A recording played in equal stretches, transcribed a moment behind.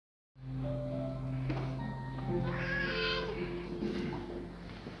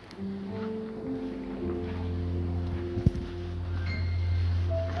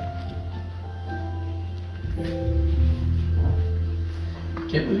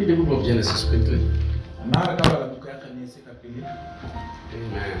read the book of Genesis quickly.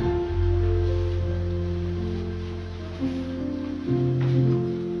 Amen.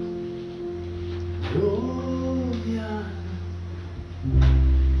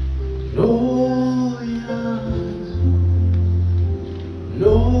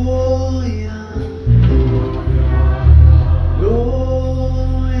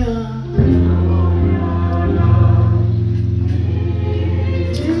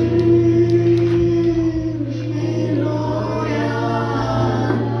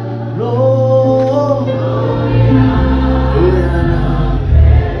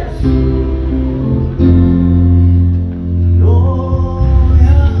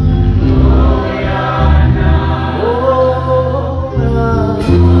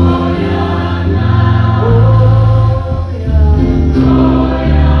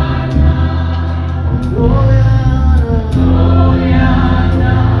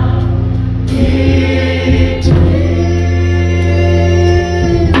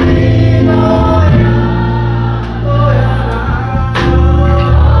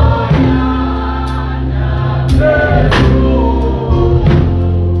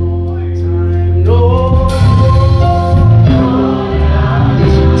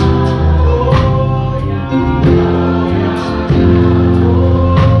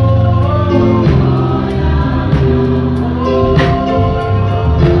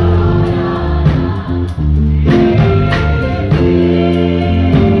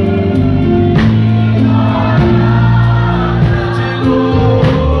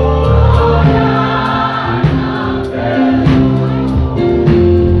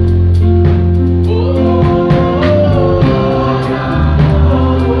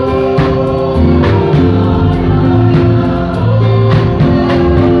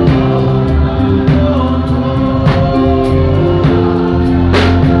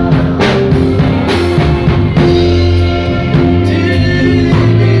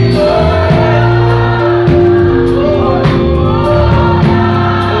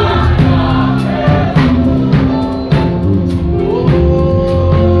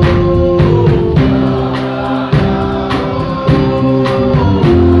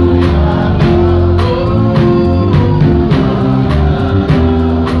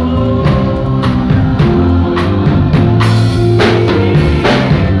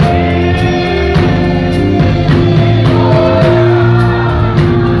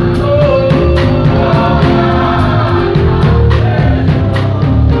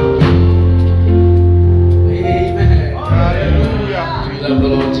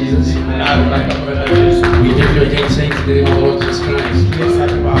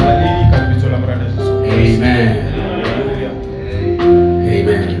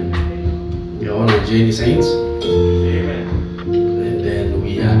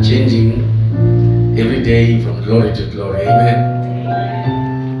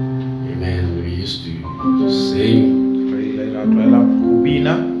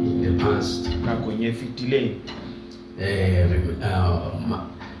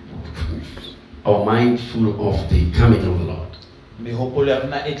 Our mind full of the coming of the Lord. We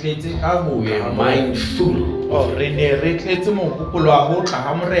are mindful.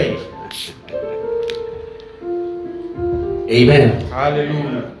 Amen.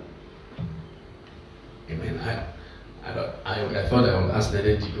 Hallelujah. Amen. I thought I would ask the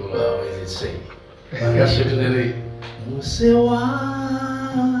lady to go, how is it saying? Musewali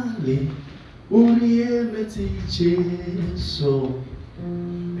Uriemeti Jesu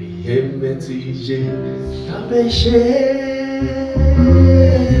Biemeti Je Tabeshe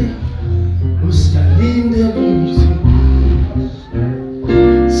Usilinde Luzu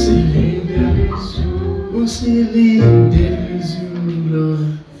Usilinde Luzu Usilinde Luzu Usilinde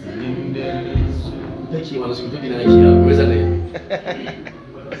Luzu Daqui, mano, se eu aqui, coisa dele.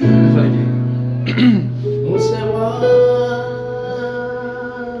 Musewali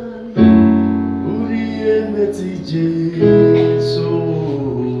Uriemeti Jesu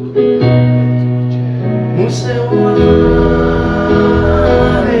Musewali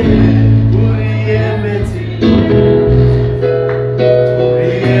Uriemeti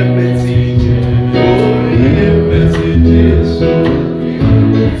Jesu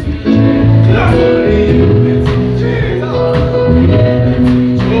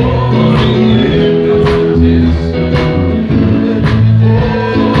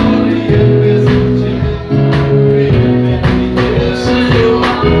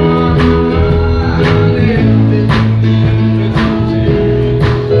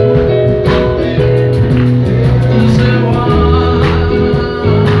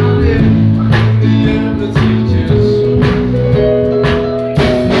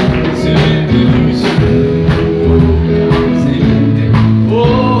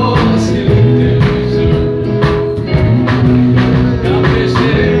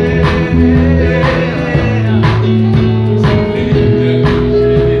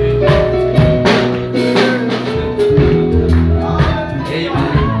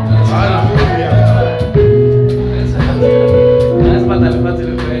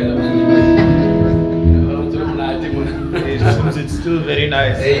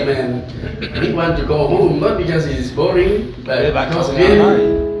Amen. We want to go home, not because it is boring, but because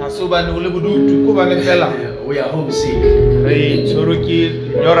we are homesick.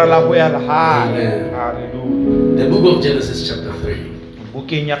 Amen. The book of Genesis chapter 3.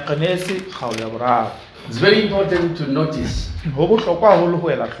 It's very important to notice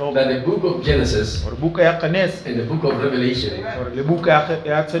that the book of Genesis and the book of Revelation are the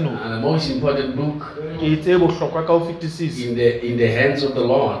most important book in the hands of the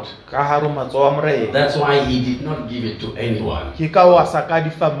Lord. That's why he did not give it to anyone. He did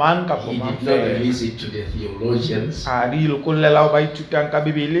not release it to the theologians,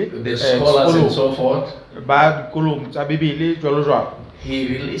 the scholars and so forth. He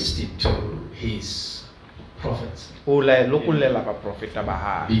released it to his prophets.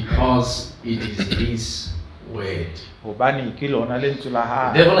 Because it is his word. The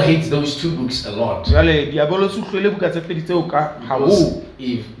devil hates those two books a lot. Because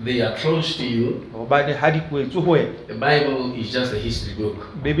if they are close to you, the Bible is just a history book.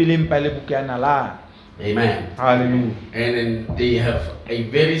 Amen. Hallelujah. And then they have a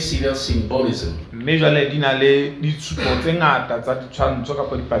very serious symbolism.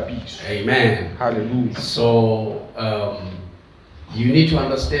 Amen. Hallelujah. So you need to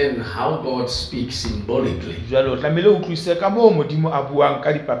understand how God speaks symbolically,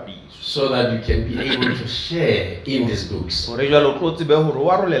 so that you can be able to share in these books.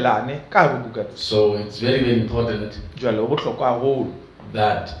 So it's very, very important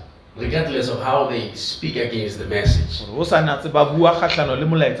that regardless of how they speak against the message,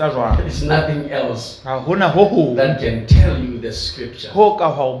 there is nothing else that can tell you the scripture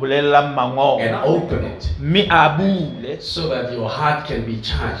and open it so that your heart can be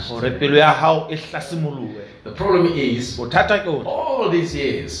charged. The problem is, all these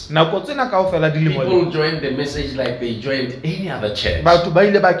years, people joined the message like they joined any other church.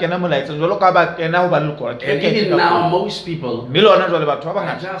 And even now, most people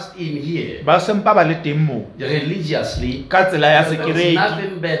are just in here religiously. There's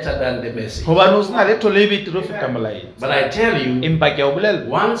nothing better than the message. But I tell you,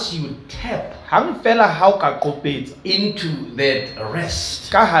 once you tap into that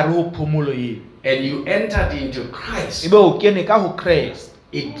rest and you entered into Christ,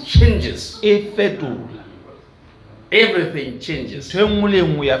 it changes. Everything changes.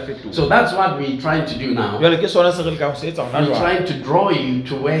 So that's what we're trying to do now. We're trying to draw you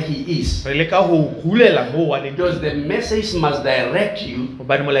to where he is. Because the message must direct you to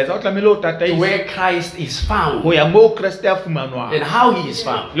where Christ is found and how he is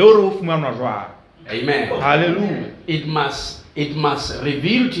found. Amen. Hallelujah. It must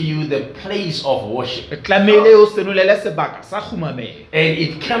reveal to you the place of worship. And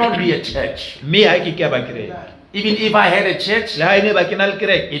it cannot be a church. Even if I had a church,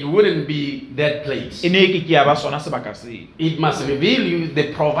 it wouldn't be that place. It must reveal you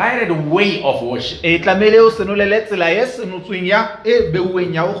the provided way of worship.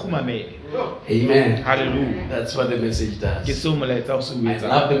 Amen. Hallelujah. That's what the message does. I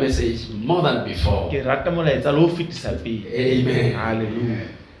love the message more than before. Amen. Hallelujah.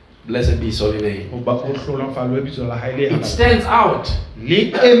 Blessed be his holy name. It stands out.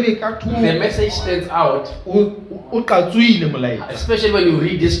 The message stands out. Especially when you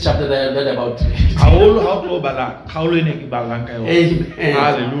read this chapter that I read about. Amen.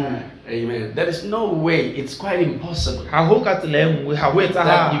 Hallelujah. Amen. There is no way, it's quite impossible that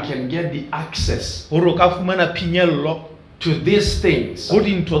you can get the access to these things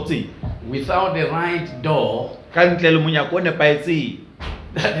without the right door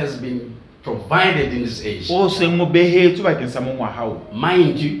that has been provided in this age.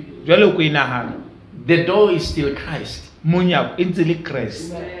 Mind you, the door is still Christ. Can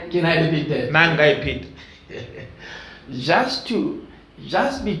I repeat that?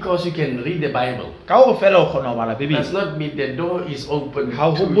 Just because you can read the Bible does not mean the door is open to you.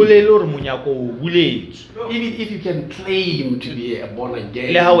 Even if you can claim to be a born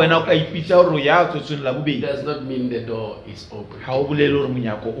again, does not mean the door is open.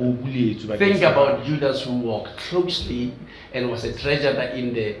 Think about Judas, who walked closely and was a treasurer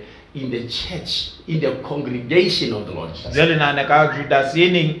in the church, in the congregation of the Lord Jesus.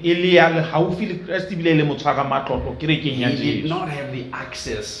 He did not have the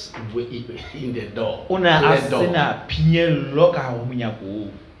access in the door.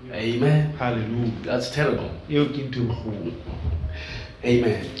 Amen. Hallelujah. That's terrible.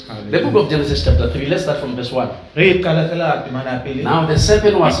 Amen. The book of Genesis chapter 3, let's start from verse 1. Now the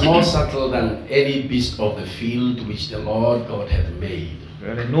serpent was more subtle than any beast of the field which the Lord God had made.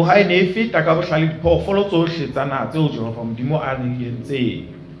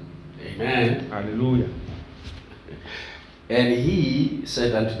 Amen. Hallelujah. And he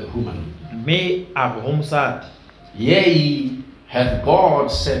said unto the woman, Me abhomsat. Yea, hath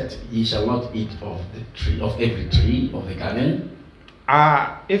God said, ye shall not eat of the tree of every tree of the garden?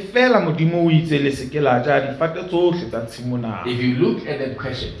 If you look at the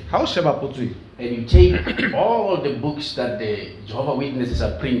question, how and you take all the books that the Jehovah's Witnesses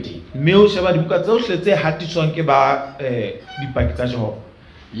are printing,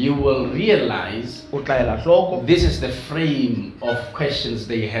 you will realize this is the frame of questions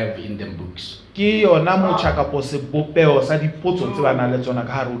they have in the books.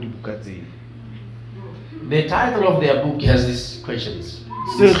 The title of their book has these questions.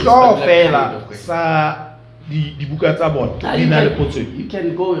 You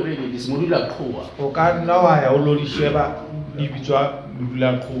can go and read it. It's Modula Kowa. Or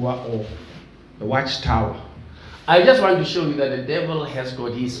the Watchtower. I just want to show you that the devil has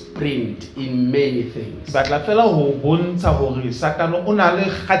got his print in many things.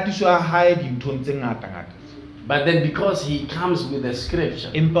 But then because he comes with the scripture,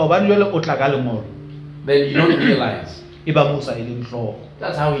 then you don't realize.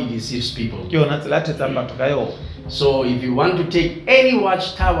 That's how he deceives people. So if you want to take any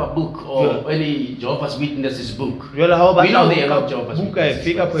Watchtower book or any Jehovah's Witnesses book, we know they are not Jehovah's Witnesses.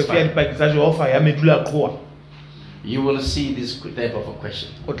 You will see this type of a question.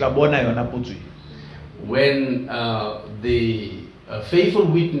 When the faithful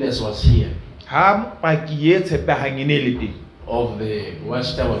witness was here of the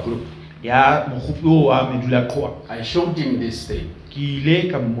Watchtower group, I showed him this thing.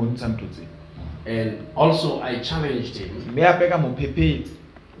 And also I challenged him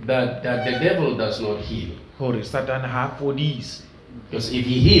that the devil does not heal. Because if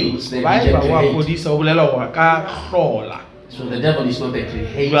he heals, then he can create. So the devil is not a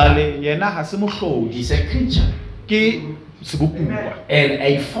creator. He's a creature. And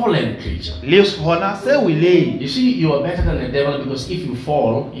a fallen creature. You see, you are better than the devil because if you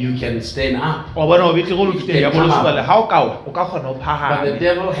fall, you can stand up. But the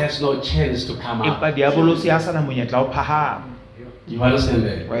devil has no chance to come up. You understand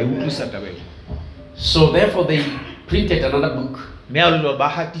that? So therefore they printed another book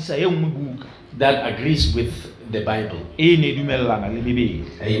that agrees with the Bible.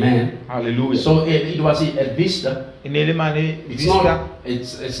 Amen. Hallelujah. So it was a vista. It's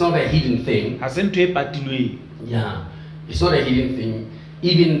not a hidden thing. Yeah, it's not a hidden thing.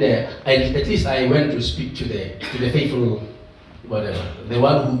 Even there, at least I went to speak to the faithful, whatever, the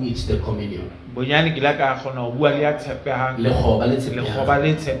one who eats the communion.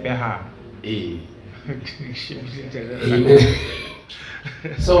 Amen.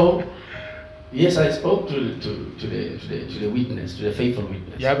 So yes, I spoke to the witness, to the faithful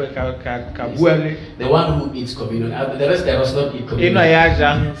witness. The one who eats communion. The rest there was not eat communion.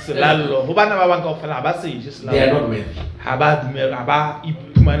 They are not worthy.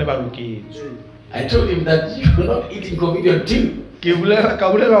 I told him that you are not eating communion too.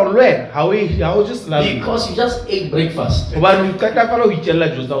 Because you just ate breakfast.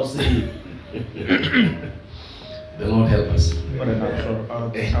 The Lord help us.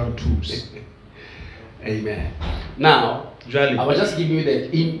 Amen. Now, I was just giving you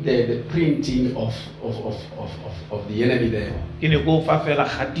the printing of the enemy there. You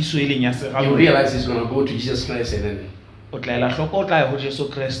realize he's going to go to Jesus Christ and then if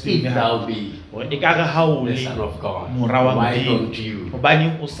thou be the Son of God, why don't you?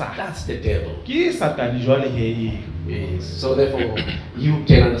 That's the devil. Yes. So therefore, you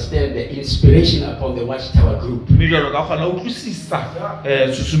can understand the inspiration upon the Watchtower group. It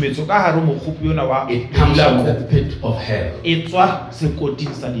comes from the pit of hell.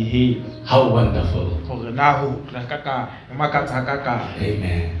 How wonderful.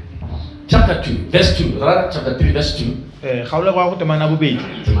 Amen. Chapter 2, verse 2. Chapter 3, verse 2. You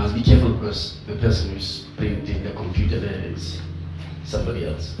must be careful because the person who's printing the computer there is somebody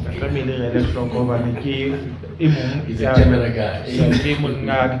else. He's a camera guy.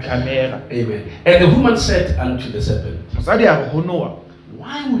 Amen. And the woman said unto the serpent,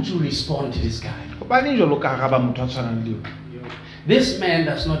 why would you respond to this guy? This man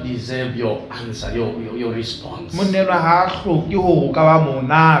does not deserve your answer, your response.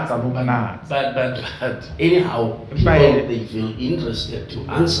 But anyhow, people, they feel interested to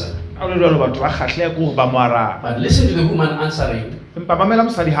answer. But listen to the woman answering.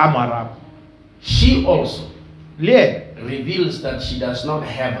 She also reveals that she does not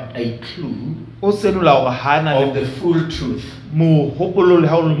have a clue of the full truth.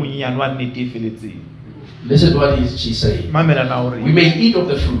 Listen to what she's saying. We may eat of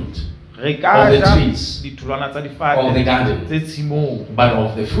the fruit. of the trees of the garden, but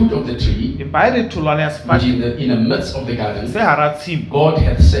of the fruit of the tree which in the midst of the garden, God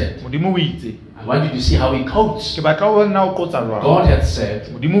hath said. I want you to see how he quotes. God hath said,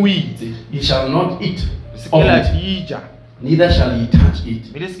 "Ye shall not eat of it, neither shall ye touch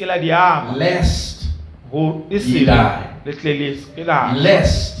it, lest ye die."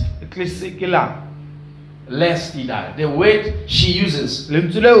 Lest he die. The word she uses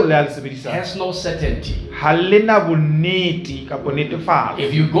has no certainty.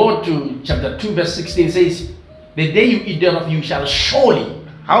 If you go to chapter 2 verse 16, it says, "The day you eat thereof, you shall surely."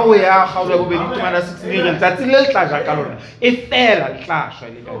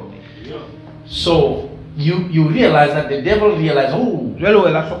 So you realize that the devil realized, oh, I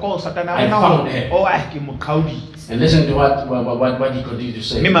found her. And listen to what he continued to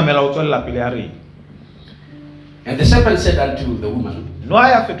say. And the serpent said unto the woman,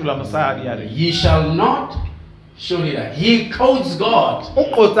 "Ye shall not surely die." He quotes God.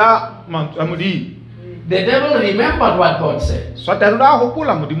 The devil remembered what God said,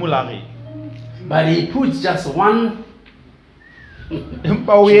 but he puts just one.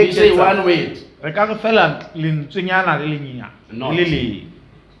 You say one word.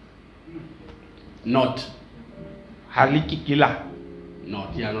 Not.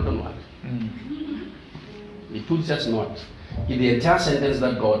 Yeah, not one. He puts just not. In the entire sentence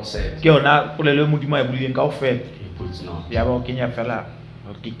that God said, he puts not.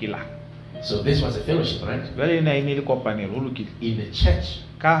 So this was a fellowship, right? In the church,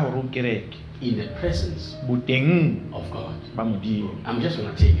 in the presence of God. I'm just going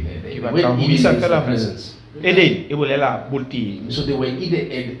to take it there. When Eden is the presence. So they were in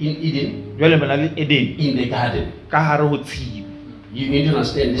Eden, in the garden. You need to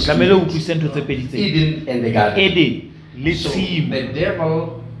understand this. Eden and the garden. So the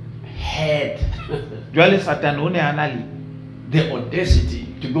devil had the audacity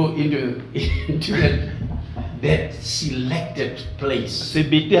to go into that selected place. A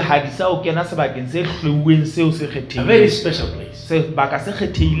very special place.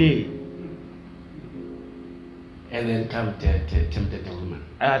 And then come tempted the woman.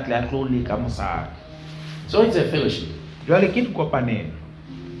 So it's a fellowship.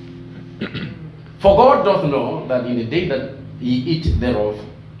 For God doth know that in the day that ye eat thereof,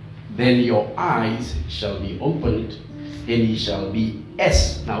 then your eyes shall be opened, and ye shall be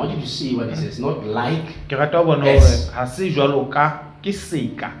as. Now I want you to see what it says, not like as.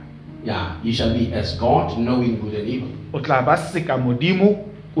 Yeah, you shall be as God, knowing good and evil.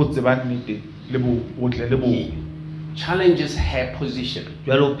 He challenges her position.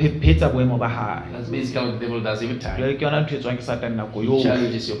 That's basically what the devil does every time. He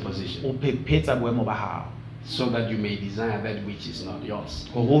challenges your position so that you may desire that which is not yours.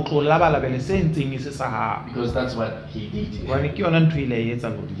 Because that's what he did.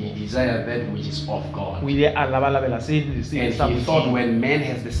 He desired that which is of God. And he thought when man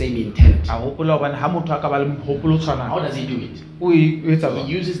has the same intent, how does he do it? He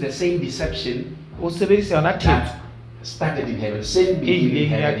uses the same deception that started in heaven. Sin began in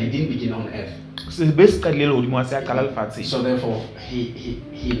heaven, it didn't begin on earth. So therefore, he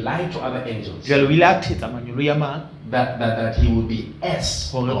lied to other angels that he would be as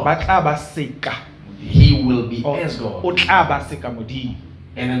God. He will be as God.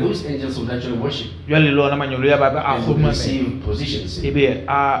 And then those angels would actually worship and would receive positions. He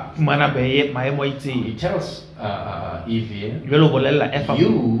tells Eve here,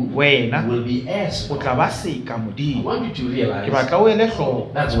 you will be as God. I want you to realize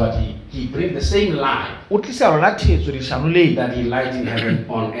that's what he brings the same lie that he lied in heaven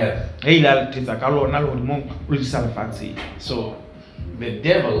on earth. So the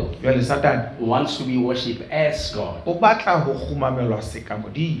devil wants to be worshipped as God,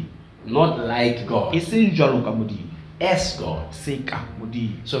 not like God, as God.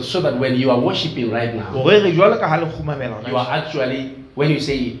 So that when you are worshiping right now, you are actually, when you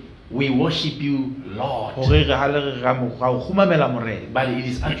say, "We worship you, Lord," but it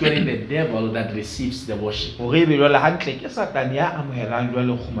is actually the devil that receives the worship.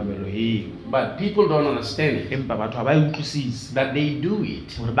 But people don't understand it, that they do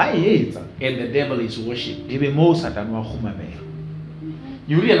it, and the devil is worshipped.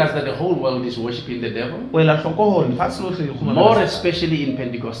 You realize that the whole world is worshipping the devil? More especially in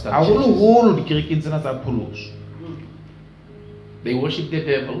Pentecostal churches. They worship the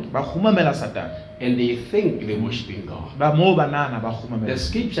devil. Ba khumamela Satan. And they think they're worshiping God. Ba mo banana ba khumamela. The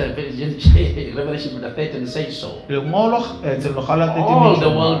scripture, Revelation 13 says so. All the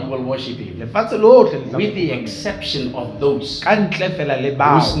world will worship him. With the exception of those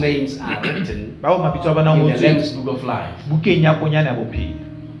whose names are written in the Lamb's Book of Life.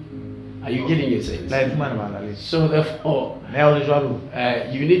 Are you getting it, saints? So therefore,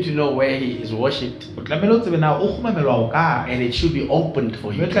 you need to know where he is worshipped. And it should be opened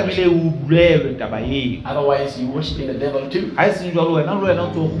for you. Otherwise, you worshiping the devil too.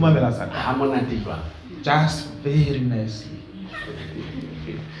 Just very nicely.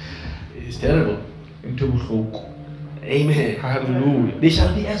 It's terrible. Amen. Hallelujah. They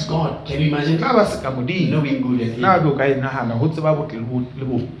shall be as God. Can you imagine? Knowing good and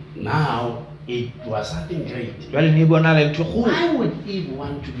evil. Now it was something great. Why would Eve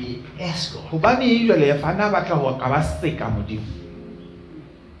want to be as God?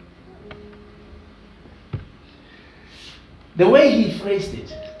 The way he phrased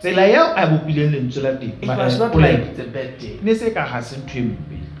it, it was not like the bad day.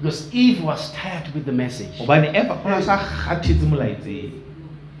 Because Eve was tired with the message.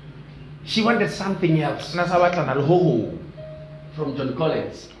 She wanted something else. From John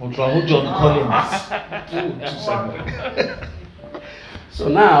Collins. So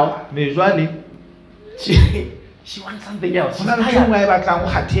now, she wants something else.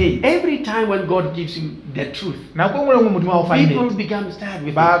 Every time when God gives you the truth, people become tired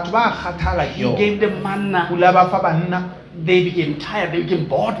with it. He gave them manna. They became tired. They became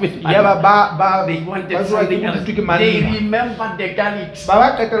bored with it. They wanted something else. They remembered the garlics, the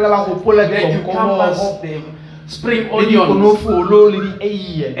cucumbers, the spring onions,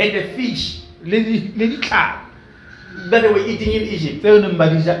 and the fish that they were eating in Egypt.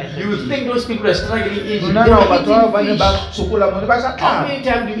 You would think those people were struggling in Egypt. They were eating fish. How many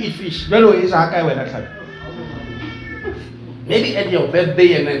times do you eat fish? Maybe at your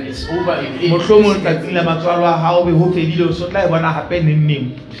birthday and then it's over in Egypt.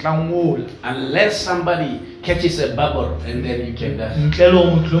 Unless somebody catches a bubble and then you can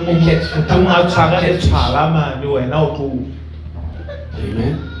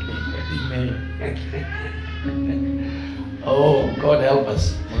Amen. Oh, God help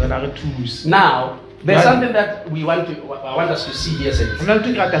us. Now, there's something that I want us to see here.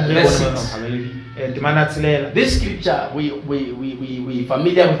 This scripture, we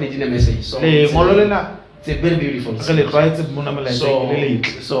familiar with it in a message. So it's a very beautiful scripture.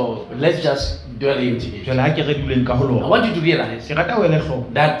 So let's just dwell into it. I want you to realize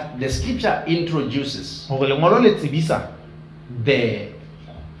that the scripture introduces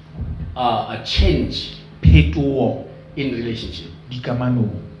a change in relationship.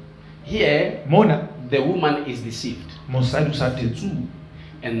 Here, the woman is deceived.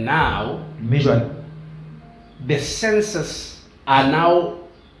 And now, the senses are now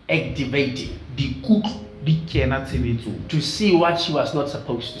activating to see what she was not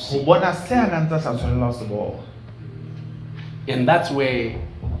supposed to see. And that's where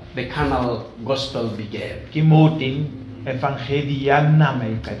the carnal gospel began.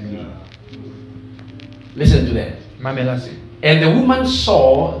 Listen to that. And the woman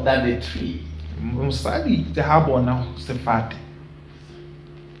saw that the tree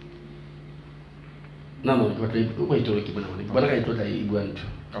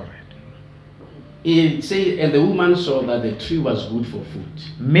It says, and the woman saw that the tree was good for food.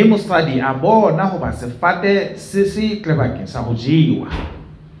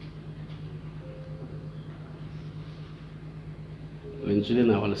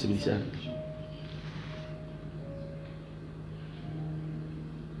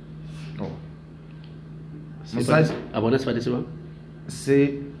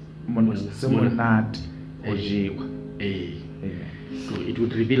 So it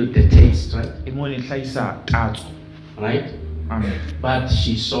would reveal the taste, right? Right? But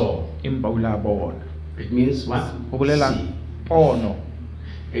she saw. It means what? See.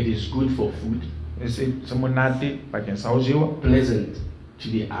 It is good for food. Pleasant to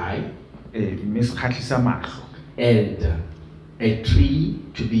the eye. And a tree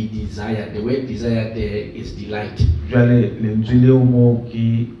to be desired. The word desired there is delight.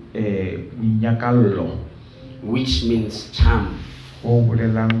 Which means charm. Or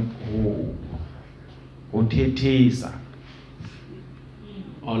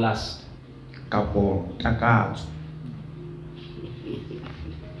lust.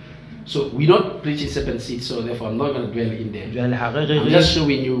 So we're not preaching serpent seed, so therefore I'm not going to dwell in there. I'm just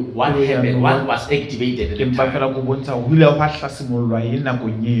showing you what happened, what was activated at the time.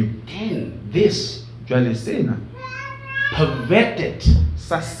 Then this perverted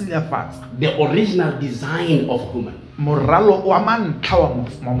the original design of woman.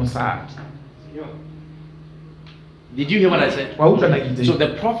 Did you hear what I said? So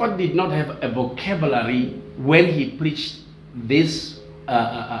the prophet did not have a vocabulary when he preached these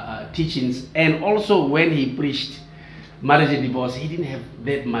teachings, and also when he preached marriage and divorce, he didn't have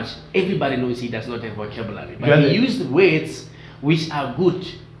that much. Everybody knows he does not have vocabulary, but he used words which are good.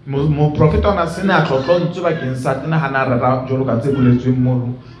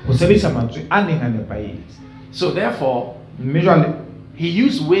 So therefore, he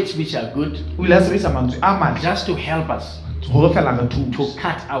used words which are good just to help us to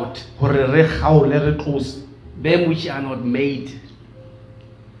cut out them which are not made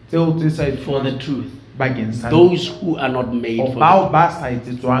for the truth. Those who are not made for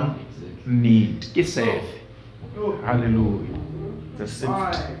the truth. Get saved. Hallelujah.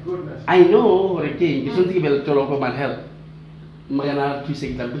 I know again, you don't give a local man help. Magana to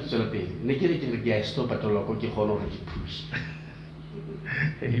say that bit of pain. Negative guy stop at a local honor push.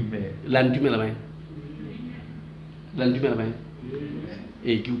 Amen. Land to Melaman. Land to Melaman.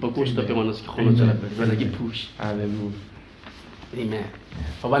 A group of coast of the ones when I get push. Hallelujah. Amen.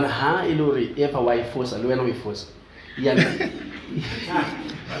 For one high illury, if a wife force, and when we force. Young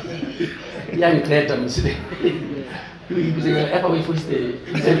Clayton. If we force the.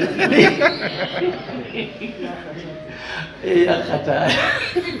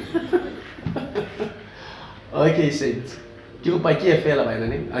 Okay, saints.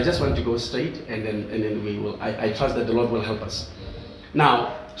 I just want to go straight, and then we will. I trust that the Lord will help us.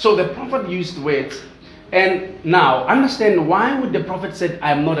 Now, so the prophet used words, and now understand why would the prophet said,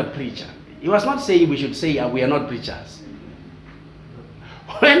 "I am not a preacher." He was not saying we should say we are not preachers.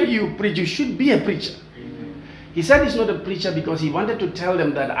 When you preach, you should be a preacher. He said he's not a preacher because he wanted to tell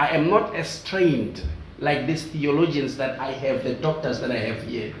them that I am not as trained like these theologians that I have, the doctors that I have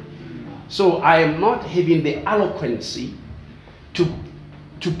here. So I am not having the eloquency to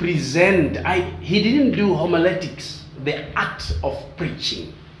present. He didn't do homiletics, the art of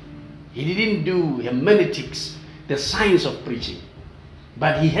preaching. He didn't do hermeneutics, the science of preaching.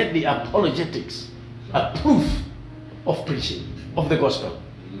 But he had the apologetics, a proof of preaching, of the gospel.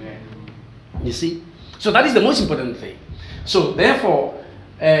 You see? So that is the most important thing. So therefore,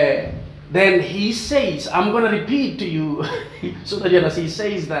 then he says, I'm going to repeat to you so that you understand. He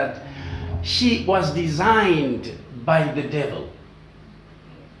says that she was designed by the devil.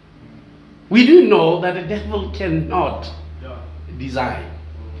 We do know that the devil cannot design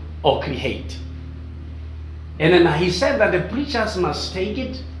or create. And then he said that the preachers must take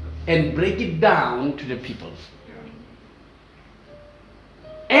it and break it down to the people.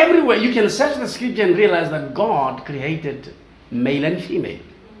 Everywhere you can search the scripture and realize that God created male and female.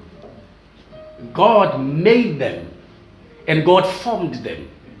 God made them and God formed them.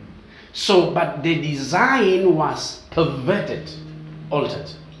 So, but the design was perverted,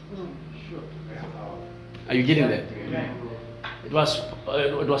 altered. Are you getting that? It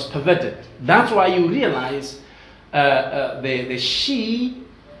was perverted. That's why you realize the she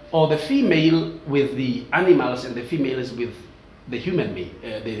or the female with the animals and the females with the human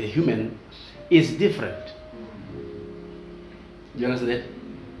the human is different. You understand that?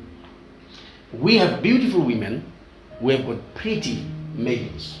 We have beautiful women, we have got pretty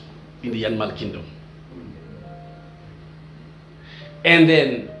males in the animal kingdom. And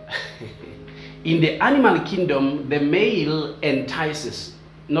then in the animal kingdom, the male entices,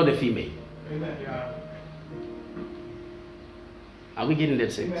 not the female. Are we getting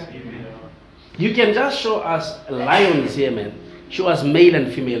that sense? You can just show us lions here, man. Show us male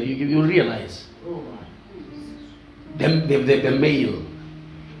and female. You realize the male.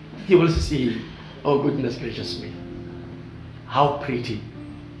 You will see, oh goodness gracious me, how pretty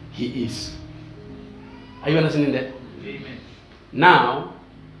he is. Are you understanding that? Amen. Now,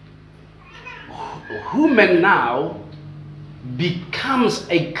 woman now becomes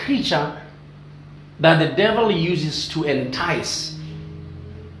a creature that the devil uses to entice.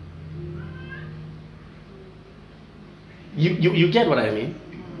 You get what I mean?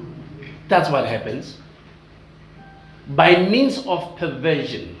 That's what happens. By means of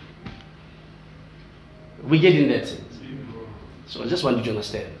perversion. We get in that sense. So I just want you to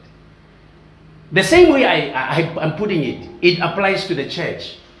understand it. The same way I'm putting it, it applies to the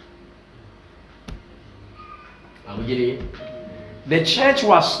church. Are we getting it? The church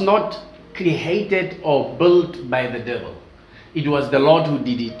was not created or built by the devil. It was the Lord who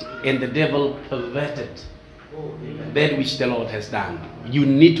did it, and the devil perverted that which the Lord has done. You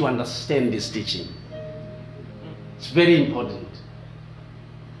need to understand this teaching. It's very important.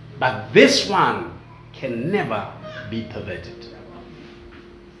 But this one can never be perverted.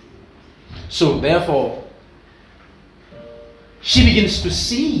 So therefore, she begins to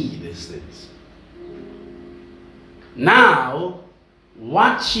see these things. Now,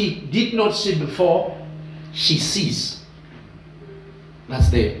 what she did not see before, she sees. That's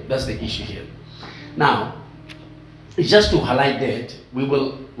the issue here. Now, just to highlight that, we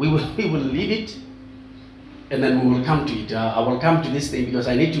will leave it, and then we will come to it. I will come to this thing because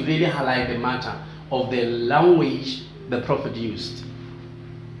I need to really highlight the matter of the language the prophet used.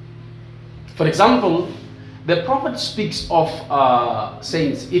 For example, the prophet speaks of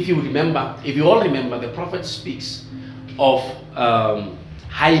saints. If you all remember, the prophet speaks of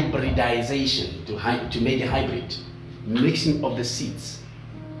hybridization, to make a hybrid, mixing of the seeds.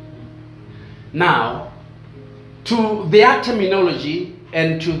 Now, to their terminology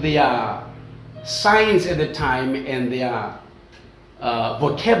and to their science at the time and their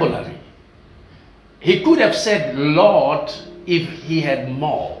vocabulary, he could have said Lord if he had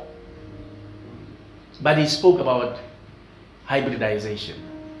more. But he spoke about hybridization.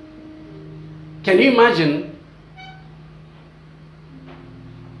 Can you imagine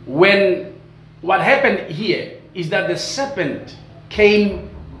when what happened here is that the serpent came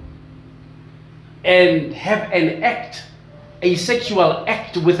and have an act, a sexual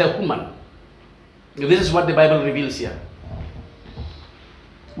act with a woman. This is what the Bible reveals here.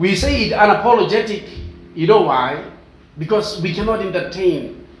 We say it unapologetic. You know why? Because we cannot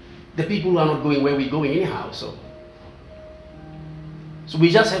entertain the people who are not going where we're going anyhow. So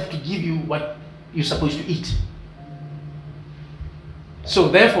we just have to give you what you're supposed to eat. So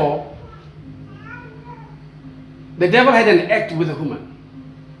therefore, the devil had an act with a woman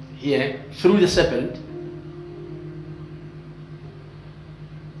here through the serpent.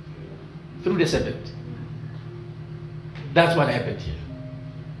 Through the serpent. That's what happened here.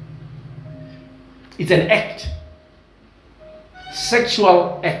 It's an act.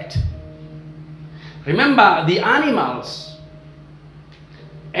 Sexual act. Remember, the animals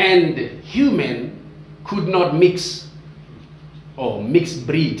and human could not mix or mixed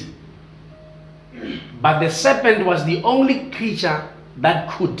breed. But the serpent was the only creature that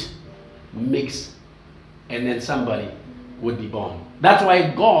could mix, and then somebody would be born. That's why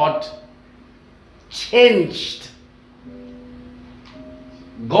God changed.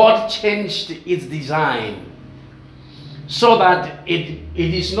 God changed its design so that it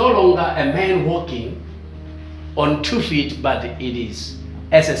is no longer a man walking on 2 feet, but it is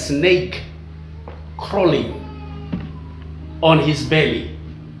as a snake crawling on his belly.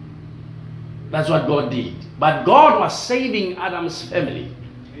 That's what God did. But God was saving Adam's family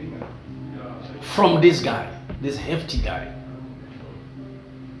from this guy, this hefty guy.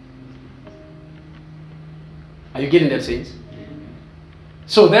 Are you getting that, saints?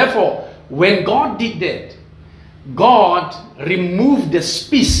 So therefore, when God did that, God removed the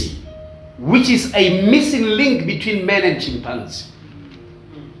species, which is a missing link between man and chimpanzee.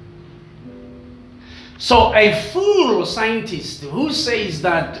 So a fool scientist who says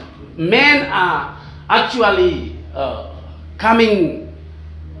that men are actually coming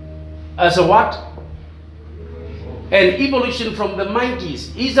as a what? An evolution from the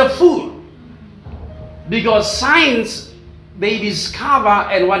monkeys is a fool. Because science, they discover,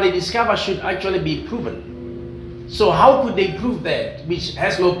 and what they discover should actually be proven. So how could they prove that, which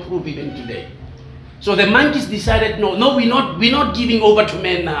has no proof even today? So the monkeys decided, no, we're not giving over to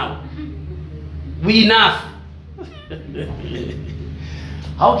men now. We enough.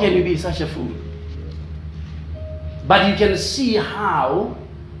 How can you be such a fool? But you can see how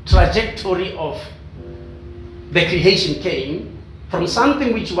trajectory of the creation came from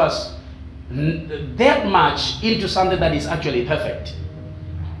something which was that much into something that is actually perfect.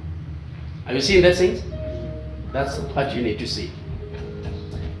 Are you seeing that, saints? That's what you need to see.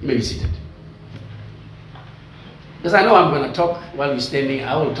 You may be seated. Because I know I'm going to talk while we're standing.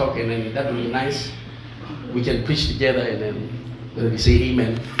 I will talk, and then that will be nice. We can preach together, and then when we say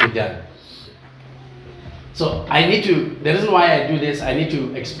amen, we're done. So I need to, the reason why I do this, I need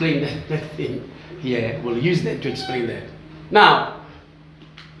to explain that thing here. We'll use that to explain that. Now,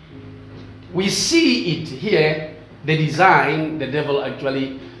 we see it here, the design, the devil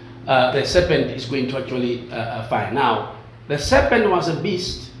actually, the serpent is going to actually find. Now, the serpent was a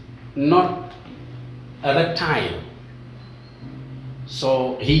beast, not a reptile.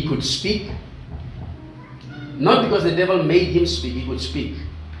 So he could speak. Not because the devil made him speak, he could speak.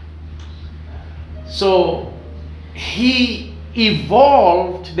 So he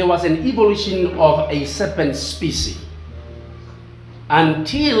evolved, there was an evolution of a serpent species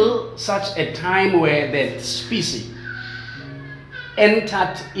until such a time where that species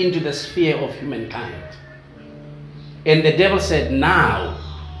entered into the sphere of humankind. And the devil said, now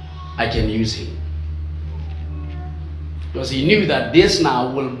I can use him. Because he knew that this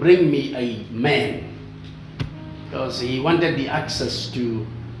now will bring me a man. Because he wanted the access to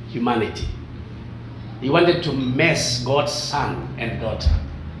humanity. He wanted to mess God's son and daughter.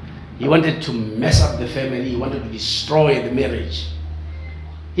 He wanted to mess up the family. He wanted to destroy the marriage.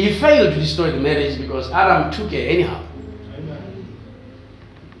 He failed to destroy the marriage because Adam took it anyhow.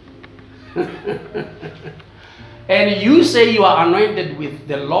 And you say you are anointed with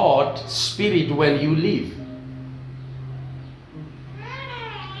the Lord's Spirit when you leave.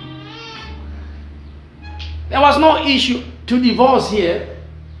 There was no issue to divorce here.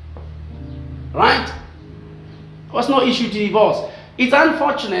 Right? There was no issue to divorce. It's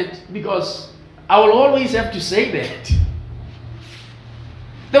unfortunate because I will always have to say that.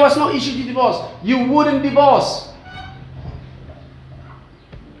 There was no issue to divorce. You wouldn't divorce.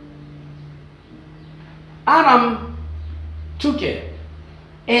 Adam took it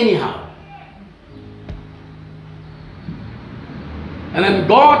anyhow. And then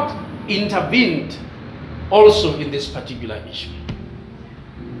God intervened also in this particular issue.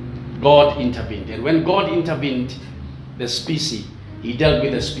 God intervened. And when God intervened, the species, he dealt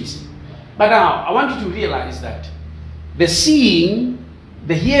with the species. But now, I want you to realize that the seeing,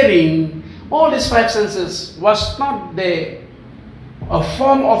 the hearing, all these five senses was not a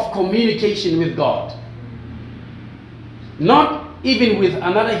form of communication with God. Not even with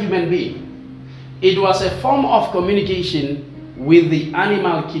another human being. It was a form of communication with the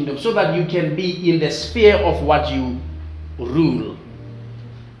animal kingdom so that you can be in the sphere of what you rule,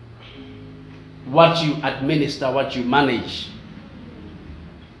 what you administer, what you manage.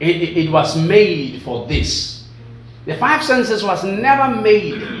 It was made for this. The five senses was never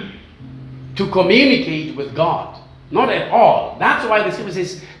made to communicate with God. Not at all. That's why the scripture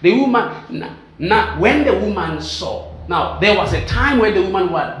says the woman, when the woman saw. Now, there was a time when the woman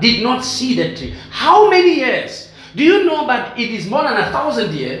did not see the tree. How many years? Do you know that it is more than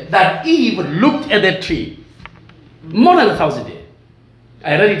 1,000 years that Eve looked at the tree? More than 1,000 years.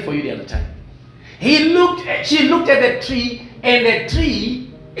 I read it for you the other time. She looked at the tree, and the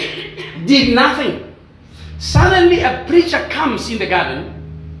tree did nothing. Suddenly a preacher comes in the garden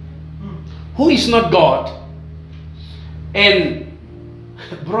who is not God and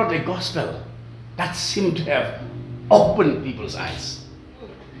brought a gospel that seemed to have opened people's eyes.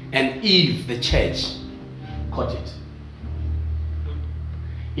 And Eve, the church, caught it.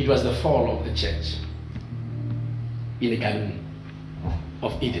 It was the fall of the church in the Garden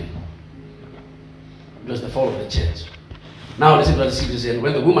of Eden. It was the fall of the church. Now listen to what the scripture says.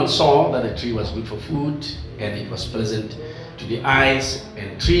 When the woman saw that the tree was good for food, and it was pleasant to the eyes,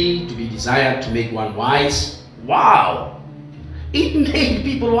 and tree to be desired to make one wise. Wow! It made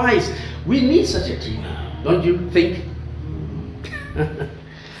people wise. We need such a tree now, don't you think?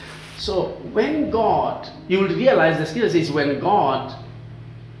 So when God, you will realize the scripture says when God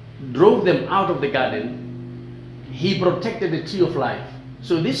drove them out of the garden, he protected the tree of life.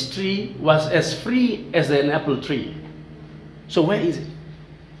 So this tree was as free as an apple tree. So where is it?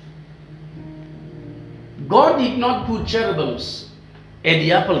 God did not put cherubims at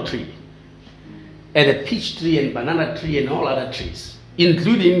the apple tree, at a peach tree and banana tree and all other trees,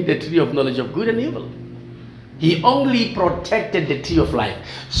 including the tree of knowledge of good and evil. He only protected the tree of life.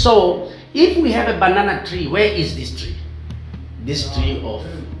 So if we have a banana tree, where is this tree? This tree of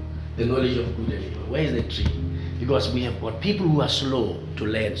the knowledge of good and evil. Where is the tree? Because we have got people who are slow to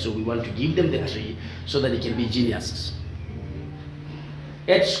learn, so we want to give them the tree so that they can be geniuses.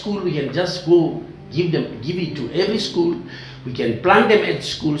 At school, we can just go give it to every school. We can plant them at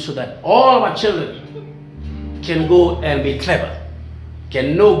school so that all our children can go and be clever,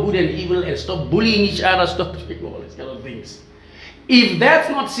 can know good and evil, and stop bullying each other, stop doing all these kind of things. If that's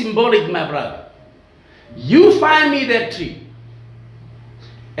not symbolic, my brother, you find me that tree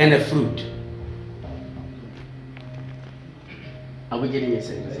and a fruit. Are we getting a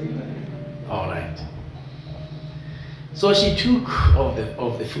sense? All right. So she took of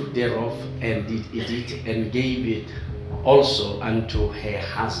the fruit thereof and did eat it, and gave it also unto her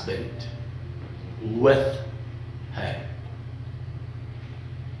husband with her.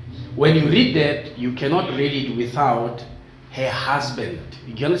 When you read that, you cannot read it without her husband.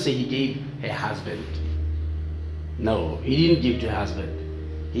 You cannot say he gave her husband. No, he didn't give to her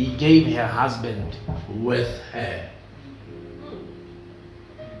husband. He gave her husband with her.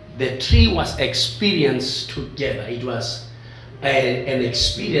 The tree was experienced together. It was an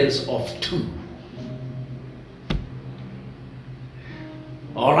experience of two.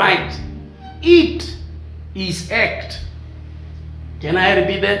 All right. It is act. Can I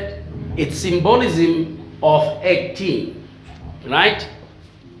repeat that? Its symbolism of 18, right?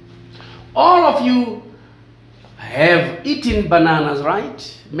 All of you have eaten bananas,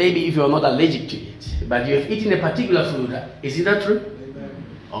 right? Maybe if you're not allergic to it, but you have eaten a particular fruit. Isn't that true? Amen.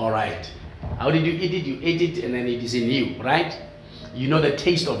 All right. How did you eat it? You ate it and then it is in you, right? You know the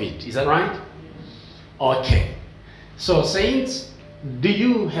taste of it. Is that right? Okay. So, saints, do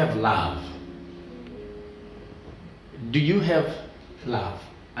you have love? Do you have love?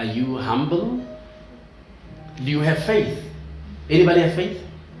 Are you humble? Do you have faith? Anybody have faith?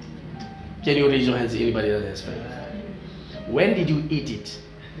 Can you raise your hands? Anybody that has faith? When did you eat it?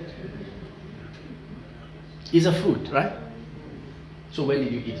 It's a fruit, right? So when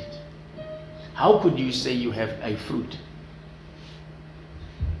did you eat it? How could you say you have a fruit?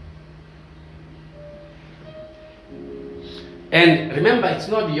 And remember, it's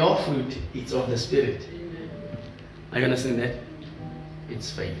not your fruit, it's of the Spirit. Are you understand that?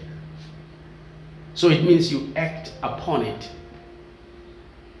 It's faith. So it means you act upon it.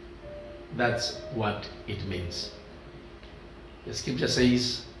 That's what it means. The scripture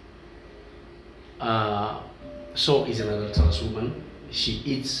says, so is an adulterous woman. She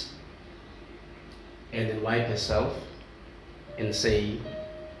eats and then wipe herself and say,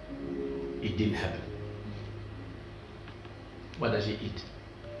 it didn't happen. What does she eat?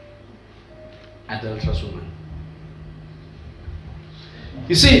 Adulterous woman.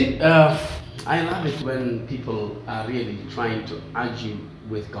 You see, I love it when people are really trying to argue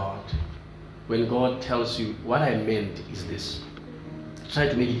with God. When God tells you, what I meant is this. Try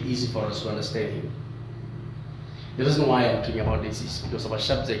to make it easy for us to understand Him. The reason why I'm talking about this is because our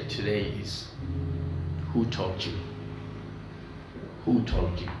subject today is, who told you? Who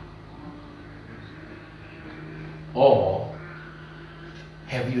told you? Or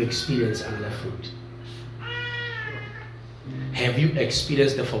have you experienced another fruit? Have you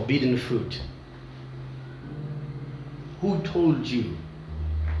experienced the forbidden fruit? Who told you?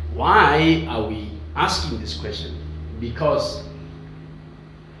 Why are we asking this question? Because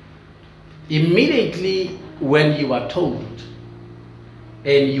immediately when you are told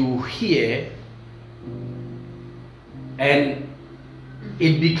and you hear and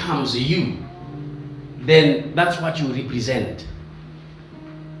it becomes you, then that's what you represent.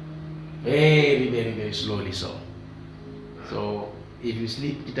 Very, very, very slowly so. So if you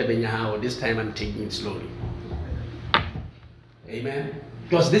sleep, this time I'm taking it slowly. Amen.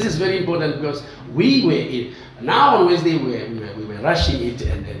 Because this is very important, because we were in, now on Wednesday we were rushing it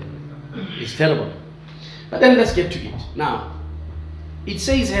and then it's terrible. But then let's get to it. Now, it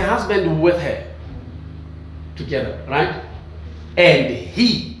says her husband with her together, right? And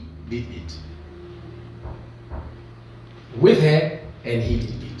he did it. With her and he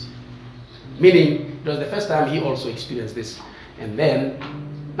did it. Meaning, it was the first time he also experienced this. And then,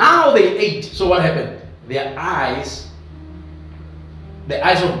 now they ate. So what happened? Their eyes, the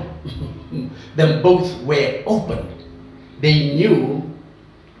eyes of them both were opened. They knew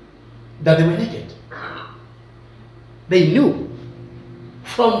that they were naked. They knew.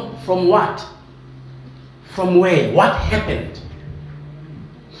 From what? From where? What happened?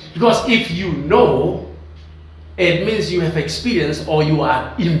 Because if you know, it means you have experienced or you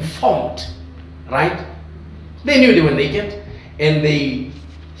are informed, right? They knew they were naked and they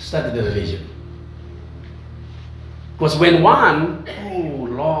started the religion. Because when one, oh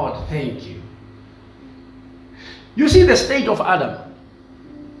Lord, thank you. You see the state of Adam.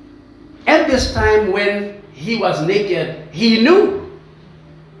 At this time when he was naked, he knew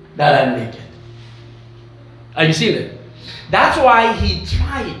that I'm naked. Are you seeing it? That's why he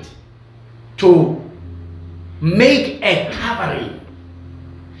tried to make a covering.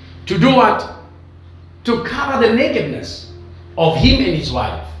 To do what? To cover the nakedness of him and his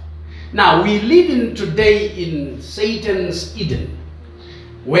wife. Now, we live in today in Satan's Eden,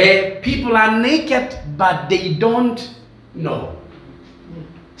 where people are naked, but they don't know.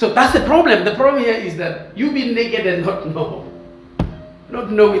 So that's the problem. The problem here is that you be naked and not know.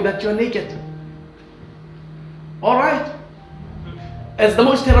 Not knowing that you're naked. All right? It's the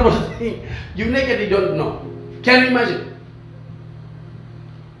most terrible thing. You're naked, you don't know. Can you imagine?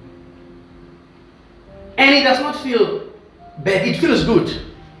 And it does not feel bad. It feels good.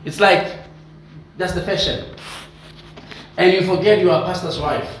 It's like, that's the fashion. And you forget you are a pastor's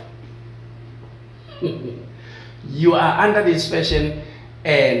wife. You are under this fashion,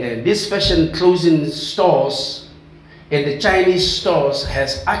 and this fashion closing stores and the Chinese stores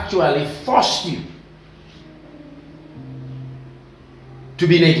has actually forced you to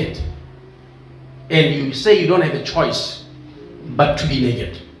be naked. And you say you don't have a choice but to be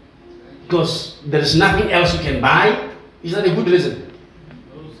naked. Because there is nothing else you can buy. Is that a good reason?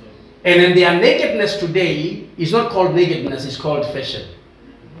 And then their nakedness today is not called nakedness, it's called fashion.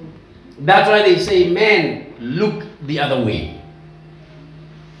 That's why they say, men, look the other way.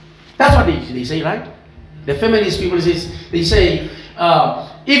 That's what they say, right? The feminist people they say,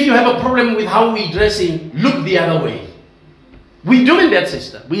 if you have a problem with how we're dressing, look the other way. We're doing that,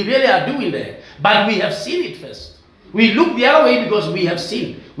 sister. We really are doing that. But we have seen it first. We look the other way because we have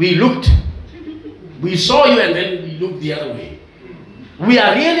seen. We looked. We saw you and then we looked the other way. We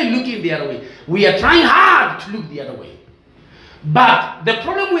are really looking the other way. We are trying hard to look the other way. But the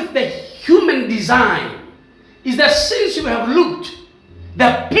problem with the human design is that since you have looked,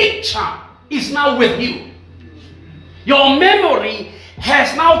 the picture is now with you. Your memory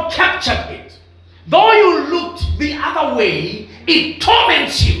has now captured it. Though you looked the other way, it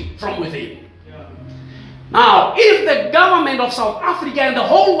torments you from within. Now, if the government of South Africa and the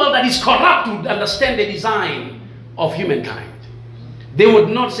whole world that is corrupt would understand the design of humankind, they would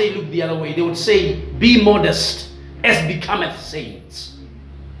not say look the other way. They would say be modest as becometh saints.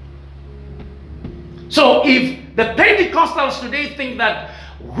 So if the Pentecostals today think that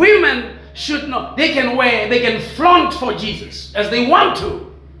women should not, they can flaunt for Jesus as they want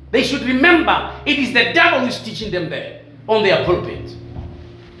to, they should remember it is the devil who is teaching them there on their pulpit.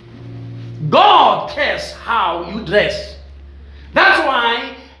 God cares how you dress. That's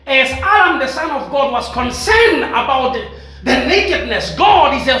why as Adam the son of God was concerned about the nakedness,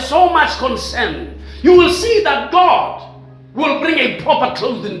 God is so much concerned. You will see that God will bring a proper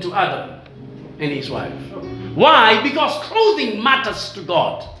clothing to Adam and his wife. Why? Because clothing matters to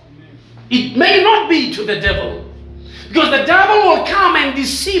God. It may not be to the devil. Because the devil will come and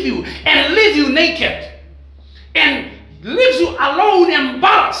deceive you and leave you naked. And leaves you alone,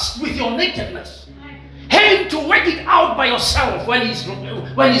 embarrassed with your nakedness. Having to work it out by yourself when he's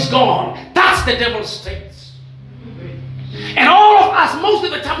gone. That's the devil's state. And all of us, most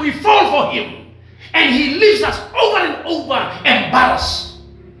of the time, we fall for him. And he leaves us over and over embarrassed.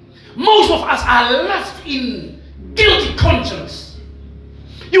 Most of us are left in guilty conscience.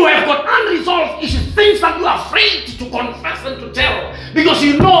 You have got unresolved issues, things that you are afraid to confess and to tell. Because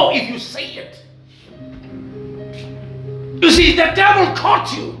you know if you say it. You see, the devil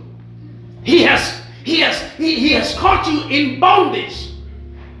caught you. He has caught you in bondage.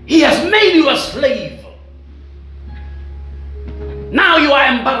 He has made you a slave. Now you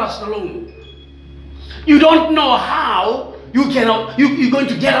are embarrassed alone. You don't know how you're going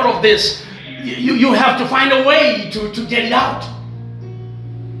to get out of this. You have to find a way to get it out.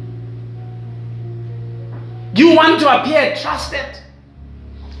 You want to appear trusted,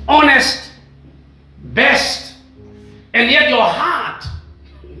 honest, best, and yet your heart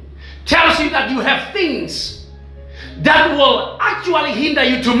tells you that you have things that will actually hinder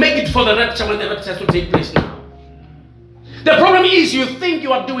you to make it for the rapture when the rapture will take place now. The problem is you think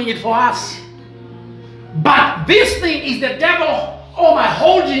you are doing it for us. But this thing is the devil,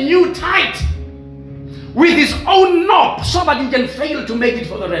 holding you tight with his own knob so that you can fail to make it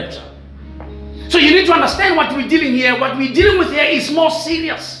for the rapture. So you need to understand what we're dealing here. What we're dealing with here is more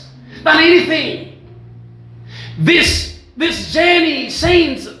serious than anything. This journey,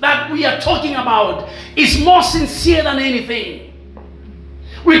 saints, that we are talking about is more sincere than anything.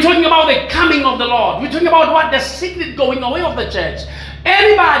 We're talking about the coming of the Lord. We're talking about what the secret going away of the church.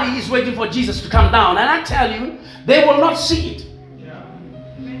 Anybody is waiting for Jesus to come down. And I tell you, they will not see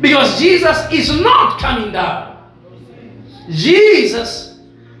it. Because Jesus is not coming down. Jesus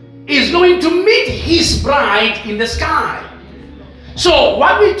is going to meet his bride in the sky. So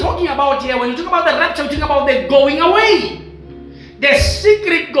what we're talking about here, when you talk about the rapture, we're talking about the going away. The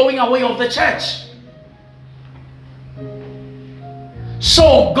secret going away of the church.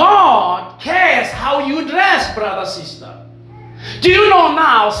 So God cares how you dress, brother, sister. Do you know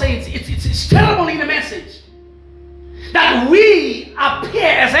now, saints, it's terrible in the message that we appear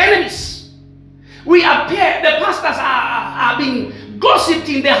as enemies. We appear, the pastors are being gossiped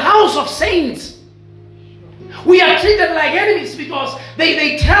in the house of saints. We are treated like enemies because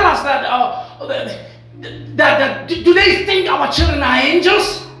they tell us that do they think our children are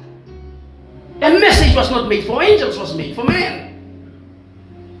angels? The message was not made for angels, it was made for men.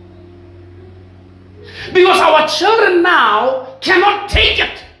 Because our children now cannot take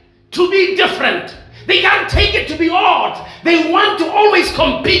it to be different. They can't take it to be odd. They want to always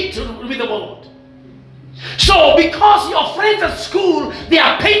compete with the world. So because your friends at school, they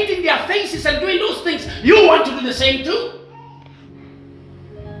are painting their faces and doing those things, you want to do the same too.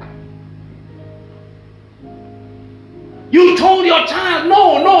 You told your child,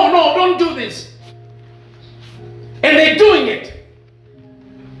 no, don't do this. And they're doing it.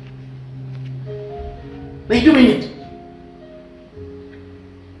 They're doing it.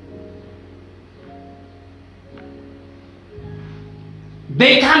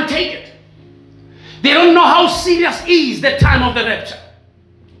 They can't take it. They don't know how serious is the time of the rapture.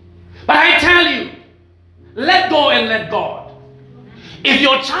 But I tell you, let go and let God. If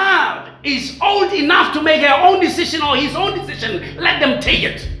your child is old enough to make her own decision or his own decision, let them take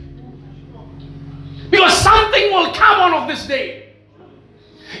it. Because something will come on of this day.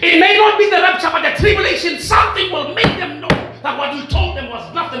 It may not be the rapture, but the tribulation, something will make them know that what you told them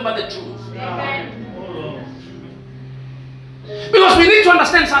was nothing but the truth. Amen. Because we need to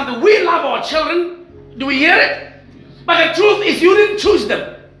understand something. We love our children. Do we hear it? But the truth is you didn't choose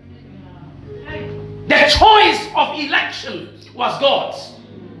them. The choice of election was God's,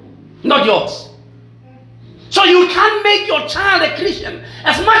 not yours. So you can't make your child a Christian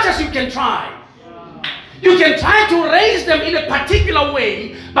as much as you can try. You can try to raise them in a particular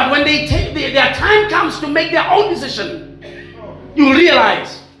way, but when they take their time comes to make their own decision, you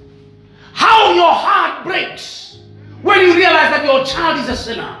realize how your heart breaks when you realize that your child is a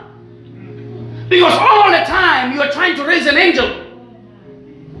sinner. Because all the time you are trying to raise an angel.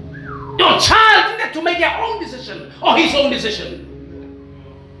 Your child needed to make her own decision or his own decision,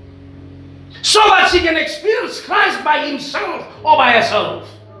 so that she can experience Christ by himself or by herself.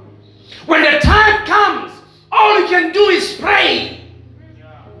 When the time comes, all you can do is pray.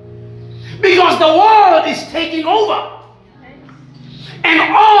 Because the world is taking over. And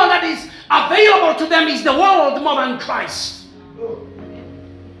all that is available to them is the world more than Christ.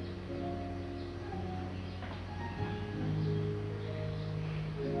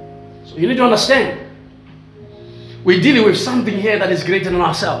 So you need to understand, we're dealing with something here that is greater than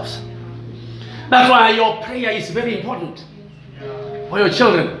ourselves. That's why your prayer is very important for your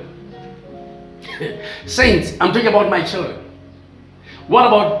children. Saints, I'm talking about my children. What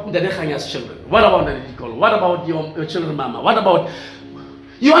about the Nechanya's children? What about the Nicole? What about your children, Mama? What about...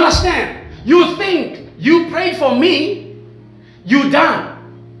 You understand? You think you prayed for me, you done.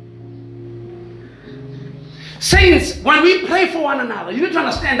 Saints, when we pray for one another, you need to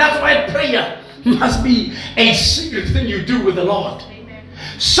understand that's why prayer must be a secret thing you do with the Lord. Amen.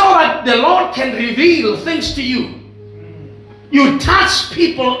 So that the Lord can reveal things to you. You touch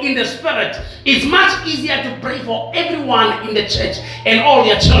people in the spirit. It's much easier to pray for everyone in the church and all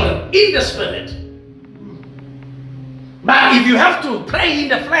their children in the spirit. But if you have to pray in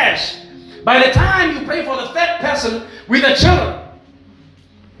the flesh, by the time you pray for the third person with the children,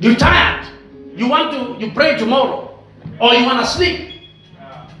 you're tired. You pray tomorrow, or you want to sleep.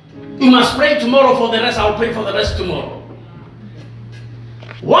 You must pray tomorrow for the rest. I'll pray for the rest tomorrow.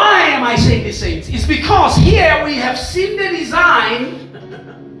 Why am I saying this, saints? It's because here we have seen the design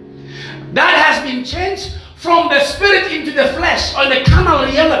that has been changed from the spirit into the flesh or the carnal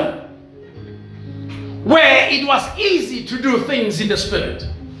realm, where it was easy to do things in the spirit.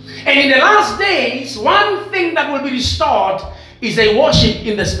 And in the last days, one thing that will be restored is a worship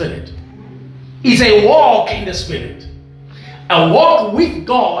in the spirit. Is a walk in the spirit. A walk with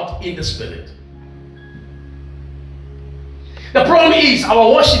God in the spirit. The problem is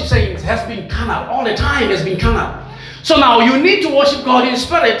our worship, saints, has been carnal. All the time has been carnal. So now you need to worship God in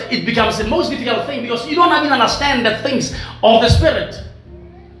spirit. It becomes the most difficult thing because you don't even understand the things of the spirit.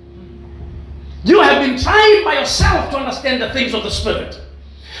 You have been trying by yourself to understand the things of the spirit.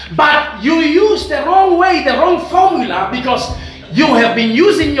 But you use the wrong way, the wrong formula, because you have been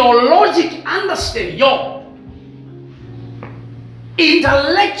using your logic understanding, your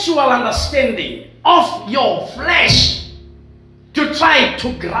intellectual understanding of your flesh to try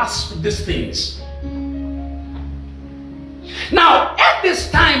to grasp these things. Now, at this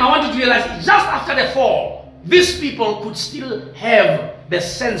time, I want you to realize just after the fall, these people could still have the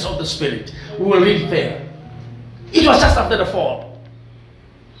sense of the spirit. We will read it there. It was just after the fall.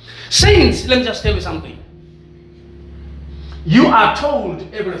 Saints, let me just tell you something. You are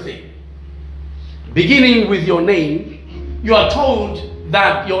told everything. Beginning with your name, you are told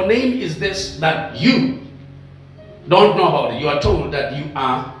that your name is this, that you don't know about it. You are told that you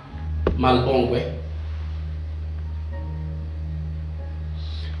are Malbongwe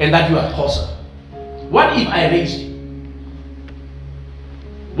and that you are Kosa. What if I raised you?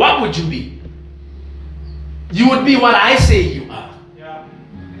 What would you be? You would be what I say you are. Yeah.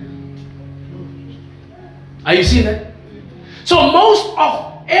 Are you seeing that? So most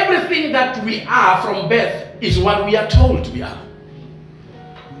of everything that we are from birth is what we are told we are.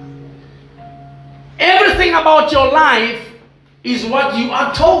 Everything about your life is what you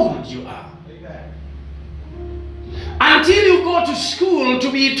are told you are. Until you go to school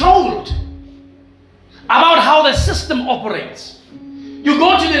to be told about how the system operates. You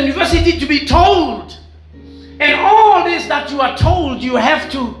go to the university to be told. And all this that you are told, you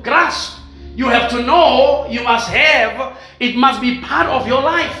have to grasp. you have to know, you must have, it must be part of your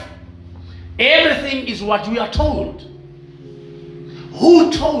life. Everything is what we are told.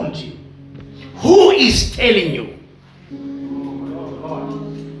 Who told you? Who is telling you?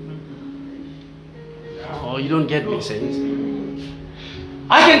 Oh, you don't get me, saints.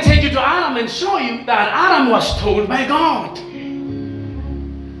 I can take you to Adam and show you that Adam was told by God.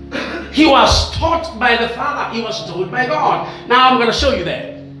 He was taught by the Father. He was told by God. Now I'm going to show you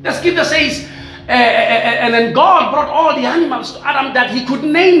that. The scripture says, and then God brought all the animals to Adam that he could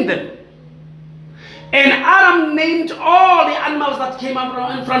name them. And Adam named all the animals that came up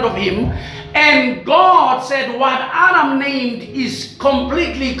in front of him. And God said what Adam named is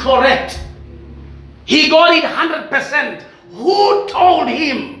completely correct. He got it 100%. Who told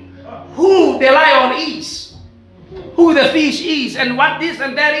him who the lion is? Who the fish is? And what this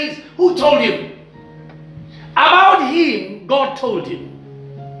and that is? Who told him? About him, God told him.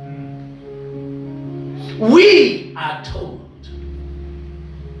 We are told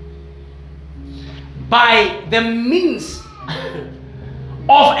by the means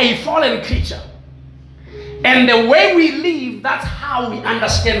of a fallen creature. And the way we live, that's how we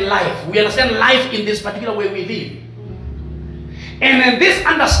understand life. We understand life in this particular way we live. And then this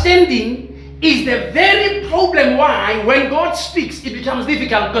understanding is the very problem why when God speaks, it becomes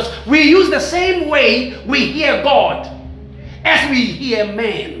difficult, because we use the same way we hear God as we hear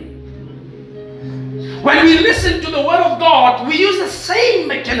man. When we listen to the word of God, we use the same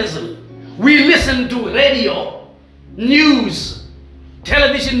mechanism. We listen to radio, news,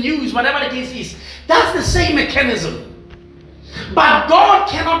 television news, whatever the case is. That's the same mechanism. But God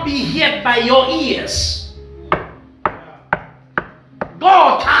cannot be heard by your ears.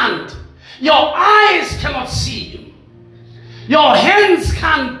 God can't. Your eyes cannot see him. Your hands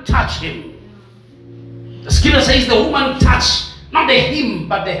can't touch him. The scripture says the woman touched not the hem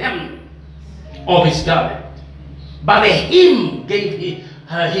but the hem of his garment. But the hem gave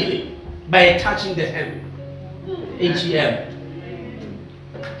her healing by touching the hem. H-E-M.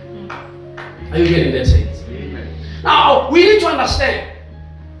 Are you getting that, saints? Now, we need to understand.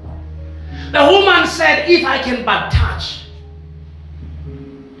 The woman said, if I can but touch.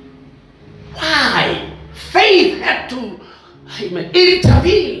 Why? Faith had to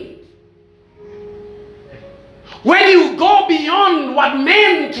intervene. When you go beyond what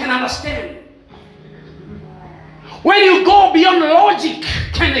men can understand, when you go beyond logic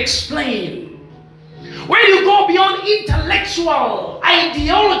can explain, when you go beyond intellectual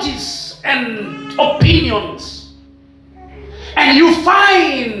ideologies and opinions, and you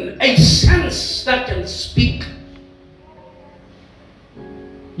find a sense that can speak,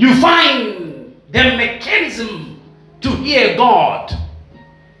 you find the mechanism to hear God,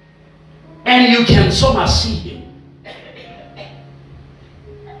 and you can so much see him.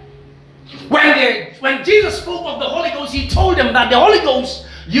 When Jesus spoke of the Holy Ghost, he told them that the Holy Ghost,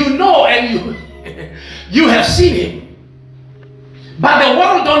 you know, and you have seen him, but the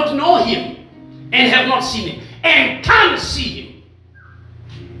world don't know him and have not seen him and can't see him.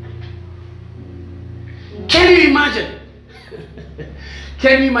 Can you imagine?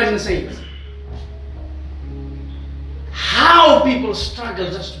 Can you imagine saying how people struggle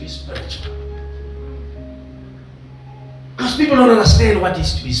just to be spiritual? Because people don't understand what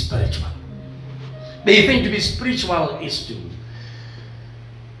is to be spiritual. They think to be spiritual is to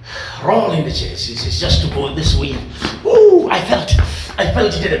roll in the chairs. It's just to go this way. Ooh, I felt it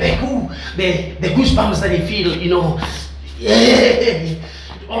at the back. Ooh, the goosebumps that they feel, you know. Yeah.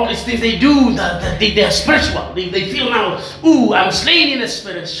 All these things they do, they are spiritual. They feel now, ooh, I'm slain in the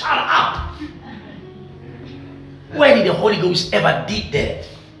spirit. Shut up. Where did the Holy Ghost ever did that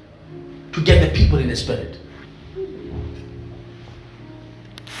to get the people in the spirit?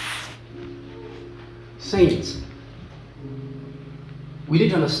 Saints, we need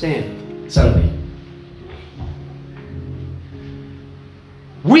to understand something.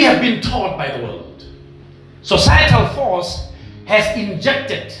 We have been taught by the world. Societal force has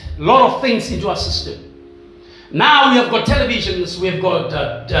injected a lot of things into our system. Now we have got televisions, we have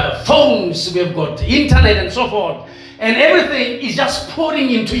got phones, we have got internet and so forth, and everything is just pouring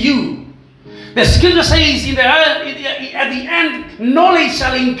into you. The scripture says at the end, knowledge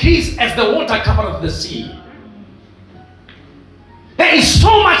shall increase as the water covereth the sea. There is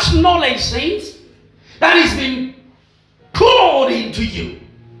so much knowledge, saints, that is being poured into you.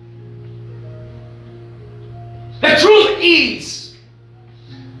 The truth is,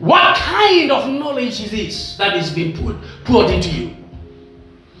 what kind of knowledge is this that is being poured into you?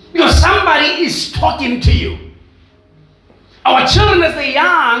 Because somebody is talking to you. Our children, as they're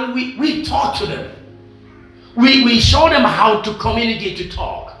young, we talk to them. We show them how to communicate, to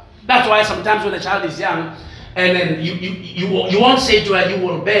talk. That's why sometimes when a child is young, and then you won't say to her, you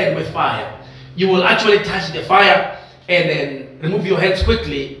will burn with fire. You will actually touch the fire and then remove your hands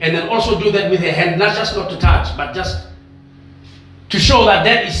quickly, and then also do that with your hand, not just not to touch, but just to show that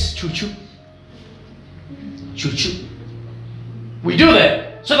that is choo-choo. Choo-choo. We do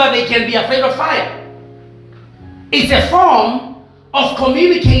that so that they can be afraid of fire. It's a form of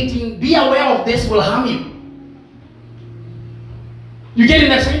communicating, be aware of this will harm you. You getting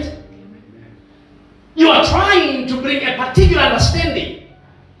that sense? You are trying to bring a particular understanding.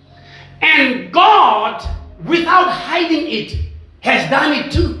 And God, without hiding it, has done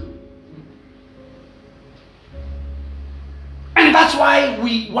it too. And that's why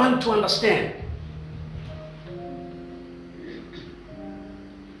we want to understand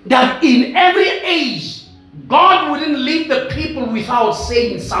that in every age, God wouldn't leave the people without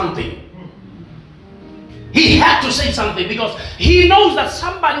saying something. He had to say something because he knows that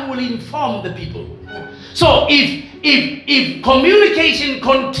somebody will inform the people. So if communication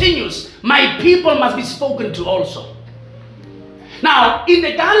continues, my people must be spoken to also. Now, in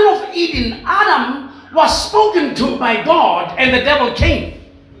the Garden of Eden, Adam was spoken to by God, and the devil came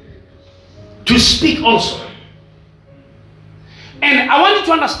to speak also. And I want you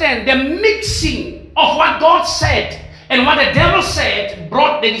to understand the mixing of what God said and what the devil said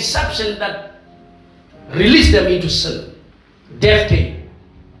brought the deception that released them into sin. Death came.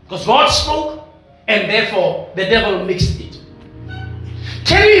 Because God spoke, and therefore the devil mixed it.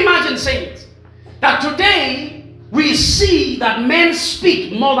 Can you imagine, saints, that today we see that men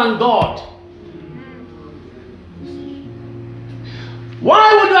speak more than God?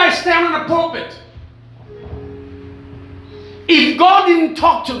 Why would I stand on a pulpit if God didn't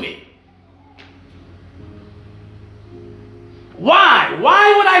talk to me? Why?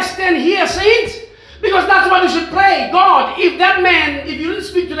 Why would I stand here, saints? Because that's what you should pray. God, if you didn't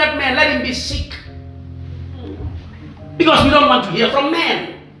speak to that man, let him be sick. Because we don't want to hear from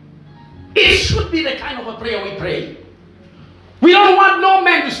men. It should be the kind of a prayer we pray. We don't want no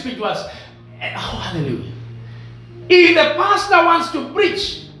man to speak to us. Oh, hallelujah. If the pastor wants to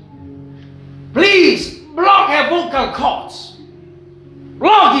preach, please block her vocal cords.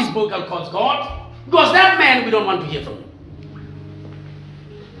 Block his vocal cords, God. Because that man, we don't want to hear from him.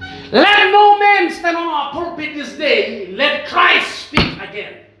 Let no man stand on our pulpit this day. Let Christ speak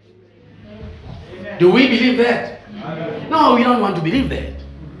again. Amen. Do we believe that? Amen. No, we don't want to believe that.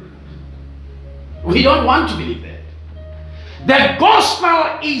 We don't want to believe that. The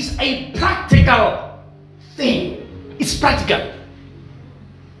gospel is a practical thing. It's practical.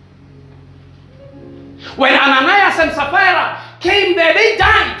 When Ananias and Sapphira came there, they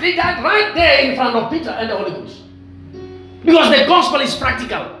died. They died right there in front of Peter and the Holy Ghost. Because the gospel is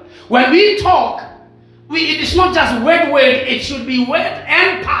practical. When we talk, it is not just word, it should be word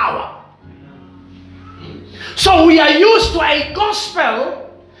and power. So we are used to a gospel,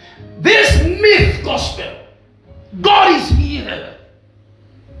 this myth gospel. God is here.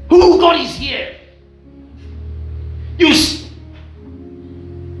 Who God is here? You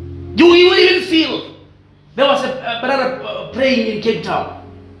will even feel. There was a brother praying in Cape Town.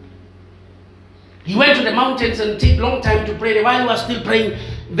 He went to the mountains and took a long time to pray. While he was still praying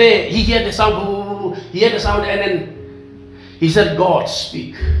there, he heard the sound. He heard the sound, and then he said, "God,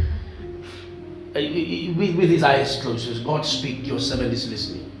 speak." With his eyes closed, he says, "God, speak. Your servant is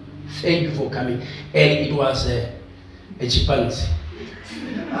listening. Thank you for coming." And it was a chimpanzee.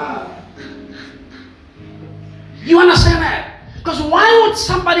 You understand that? Because why would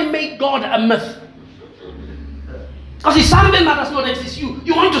somebody make God a myth? Because it's something that does not exist.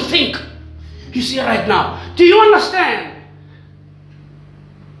 You want to think. You see right now. Do you understand?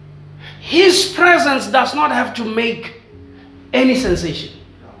 His presence does not have to make any sensation.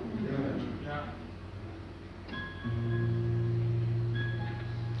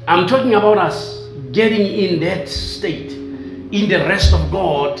 I'm talking about us getting in that state, in the rest of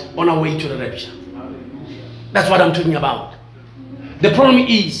God, on our way to the rapture. That's what I'm talking about. The problem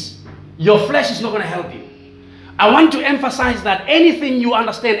is, your flesh is not going to help you. I want to emphasize that anything you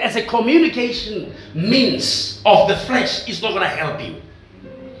understand as a communication means of the flesh is not going to help you.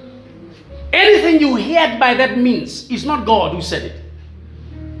 Anything you heard by that means is not God who said it.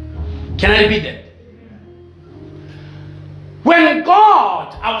 Can I repeat that? When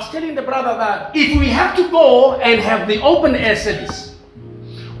God, I was telling the brother that if we have to go and have the open air service,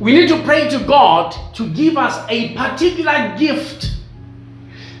 we need to pray to God to give us a particular gift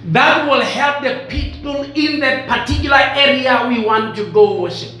that will help the people in that particular area we want to go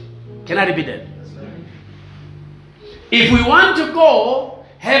worship. Can I repeat that? If we want to go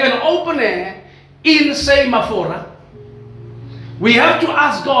have an open air in, say, Mafora, We have to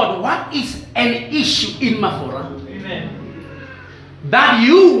ask God, what is an issue in Mafora that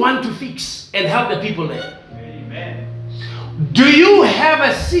you want to fix and help the people there? Amen. Do you have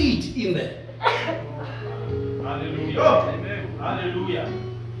a seed in there? Hallelujah. Hallelujah.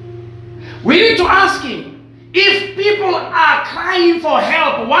 We need to ask him, if people are crying for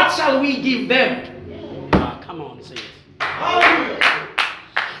help, what shall we give them? Come on, say it. Hallelujah.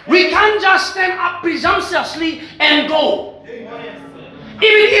 We can't just stand up presumptuously and go.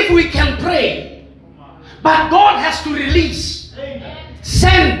 Even if we can pray, but God has to release,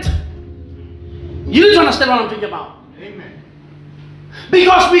 send. You need to understand what I'm talking about. Amen.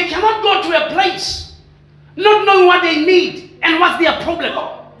 Because we cannot go to a place not knowing what they need and what's their problem.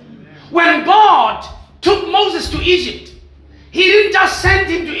 When God took Moses to Egypt, he didn't just send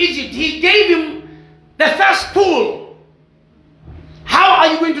him to Egypt, he gave him the first pool. How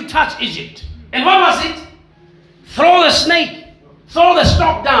are you going to touch Egypt? And what was it? Throw the snake, throw the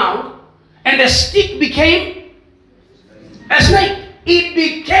stalk down, and the stick became a snake.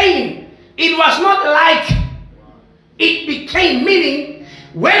 It was not like, it became, meaning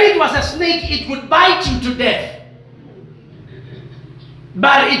when it was a snake, it would bite you to death.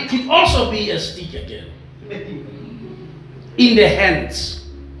 But it could also be a stick again. In the hands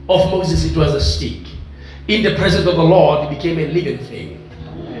of Moses, it was a stick. In the presence of the Lord, it became a living thing.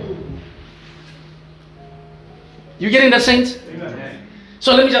 You getting that, saints? Amen.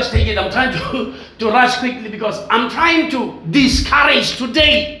 So let me just take it. I'm trying to rush quickly because I'm trying to discourage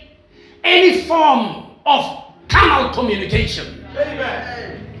today any form of carnal communication.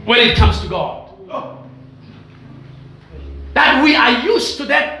 Amen. When it comes to God. That we are used to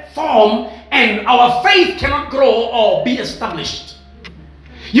that form and our faith cannot grow or be established.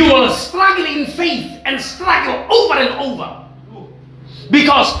 You will struggle in faith and struggle over and over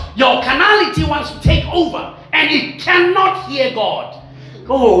because your carnality wants to take over and it cannot hear God.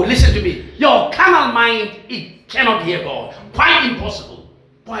 Oh, listen to me. Your carnal mind, it cannot hear God. Quite impossible.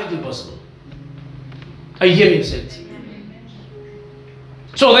 Quite impossible. Are you hearing me, saints?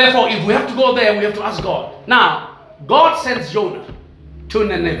 So therefore, if we have to go there, we have to ask God. Now, God sends Jonah to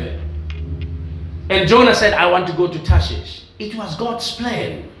Nineveh. And Jonah said, I want to go to Tarshish. It was God's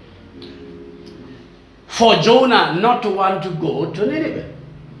plan for Jonah not to want to go to Nineveh,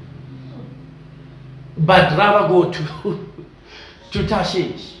 but rather go to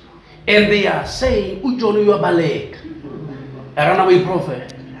Tarshish. And they are saying, Jonah, you are Balak, a runaway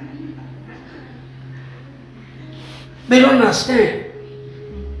prophet. They don't understand.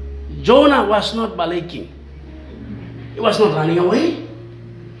 Jonah was not Balaking. He was not running away.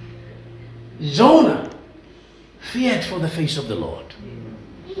 Jonah feared for the face of the Lord.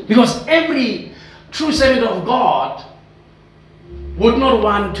 Because every true servant of God would not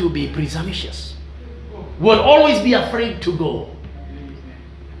want to be presumptuous. Would always be afraid to go.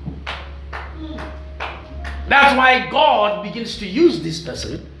 That's why God begins to use this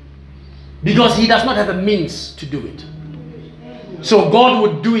person, because he does not have the means to do it. So God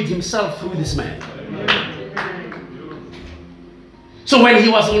would do it himself through this man. So when he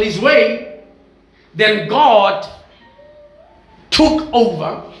was on his way, then God took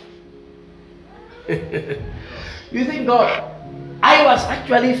over. You think God, I was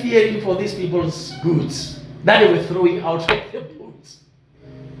actually fearing for these people's goods that they were throwing out of their boats.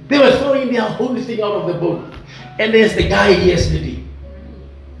 They were throwing their whole thing out of the boat. And there's the guy yesterday.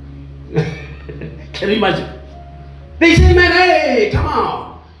 Can you imagine? They say, man, hey, come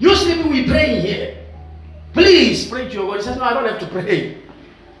on. You're sleeping, we're praying here. Please pray to your God. He says, no, I don't have to pray.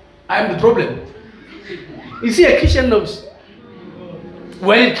 I am the problem. You see, a Christian knows.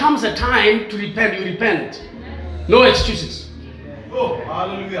 When it comes a time to repent, you repent. No excuses. Oh,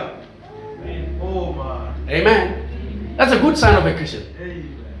 hallelujah. Oh, man. Amen. That's a good sign of a Christian.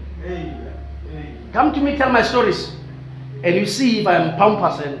 Amen. Come to me, tell my stories. And you see if I'm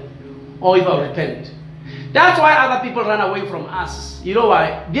pompous or if I repent. That's why other people run away from us. You know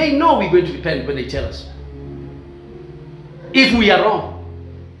why? They know we're going to repent when they tell us. If we are wrong.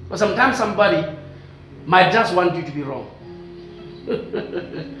 But sometimes somebody might just want you to be wrong.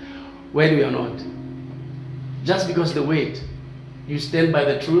 When we are not. Just because the weight, you stand by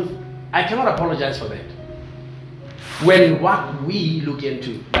the truth. I cannot apologize for that. When what we look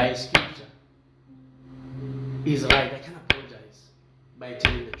into by scripture is right, I can apologize by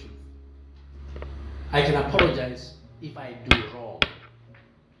telling the truth. I can apologize if I do wrong.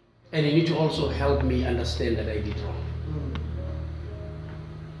 And you need to also help me understand that I did wrong.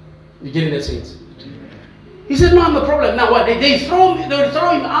 You getting that sense? He said, no, I'm the problem. Now what? They throw him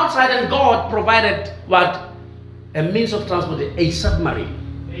outside, and God provided what? A means of transport, a submarine.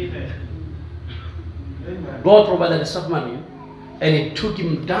 Amen. God provided a submarine and it took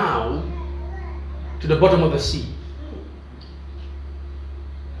him down to the bottom of the sea.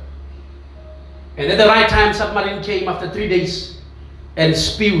 And at the right time, submarine came after 3 days and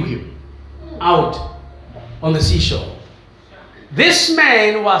spewed him out on the seashore. This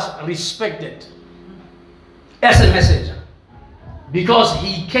man was respected as a messenger because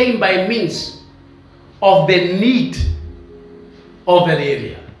he came by means of the need of that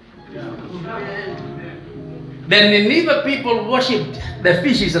area. The Nineveh people worshipped the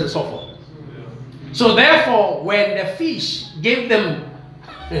fishes and so forth. So therefore, when the fish gave them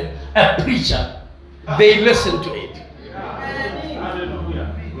a preacher, they listened to it.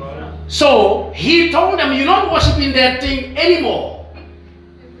 So he told them, you're not worshiping that thing anymore.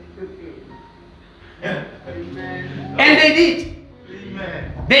 And they did.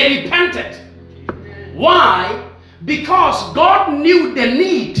 They repented. Why? Because God knew the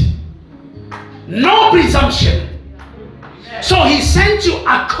need. No presumption. So he sent you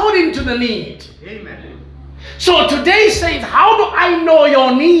according to the need. So today, saints, how do I know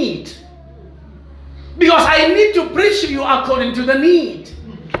your need? Because I need to preach to you according to the need.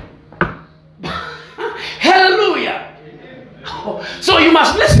 Hallelujah. So you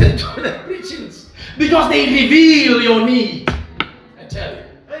must listen to the preachings because they reveal your need. I tell you.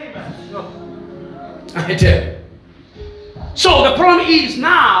 I tell you. So the problem is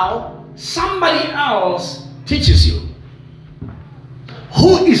now somebody else teaches you.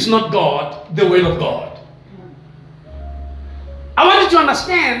 Who is not God, the Word of God? I want you to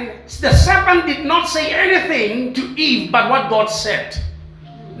understand, the serpent did not say anything to Eve but what God said,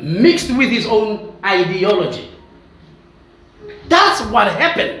 mixed with his own ideology. That's what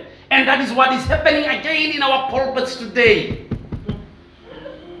happened, and that is what is happening again in our pulpits today.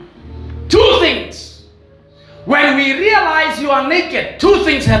 Two things. When we realize you are naked, two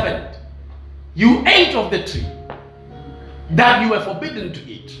things happened. You ate of the tree that you were forbidden to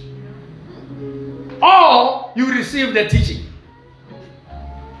eat, or you received the teaching.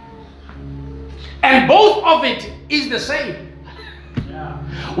 And both of it is the same.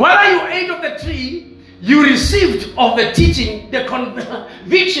 Whether you ate of the tree, you received of the teaching, the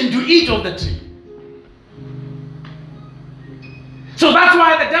conviction to eat of the tree. So that's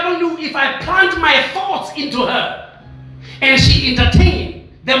why the devil knew, if I plant my thoughts into her and she entertained,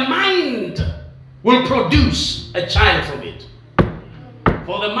 the mind will produce a child from it.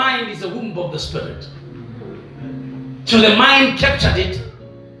 For the mind is the womb of the spirit. So the mind captured it,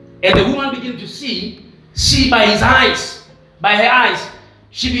 and the woman began to see by his eyes, by her eyes.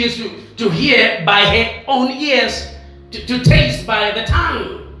 She begins to hear by her own ears, to taste by the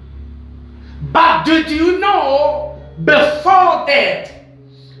tongue. But did you know, before that,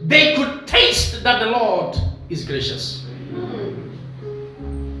 they could taste that the Lord is gracious.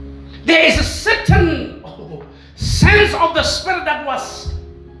 There is a certain sense of the Spirit that was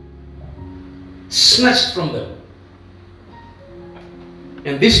snatched from them.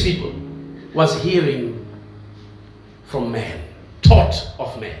 And these people was hearing from man, taught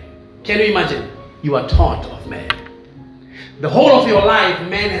of man. Can you imagine? You are taught of man. The whole of your life,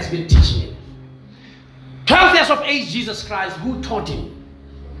 man has been teaching you. 12 years of age, Jesus Christ, who taught him?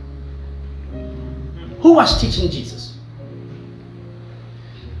 Who was teaching Jesus?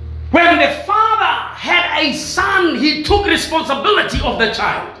 When the father had a son, he took responsibility of the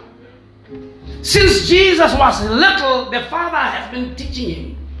child. Since Jesus was little, the father has been teaching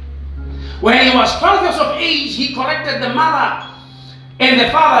him. When he was 12 years of age, he corrected the mother and the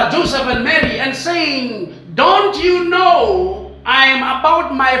father, Joseph and Mary, and saying, don't you know I am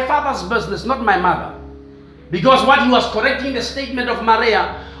about my father's business, not my mother? Because what he was correcting, the statement of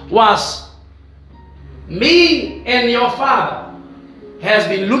Maria, was, me and your father has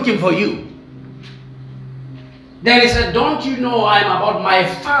been looking for you. Then he said, don't you know I am about my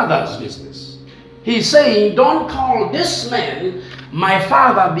father's business? He's saying, don't call this man my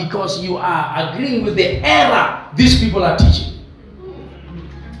father because you are agreeing with the error these people are teaching.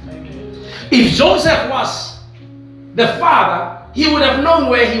 If Joseph was the father, he would have known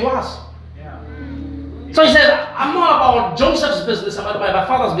where he was. So he said, I'm not about Joseph's business, I'm about my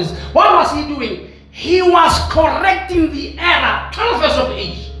father's business. What was he doing? He was correcting the error, 12 years of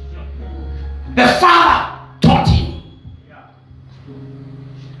age. The father taught him.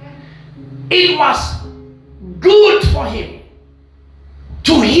 It was good for him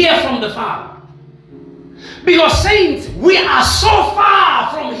to hear from the Father. Because saints, we are so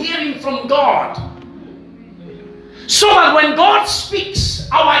far from hearing from God. So that when God speaks,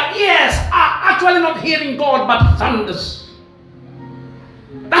 our ears are actually not hearing God but thunders.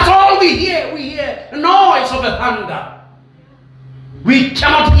 That's all we hear. We hear the noise of a thunder. We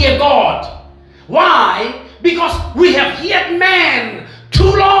cannot hear God. Why? Because we have heard man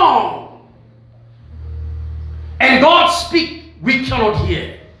too long. And God speak, we cannot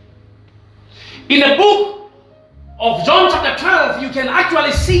hear. In the book of John chapter 12, you can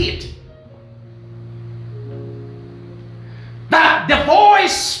actually see it. That the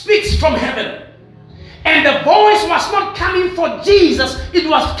voice speaks from heaven. And the voice was not coming for Jesus, it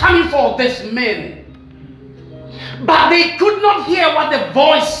was coming for this man. But they could not hear what the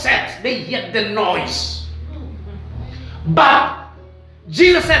voice said, they heard the noise. But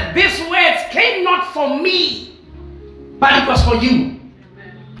Jesus said, these words came not for me, but it was for you.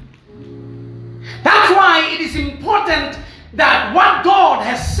 That's why it is important that what God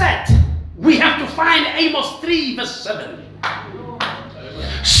has said, we have to find Amos 3 verse 7.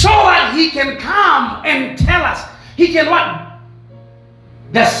 So that he can come and tell us. He can what?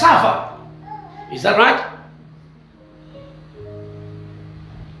 Decipher. Is that right?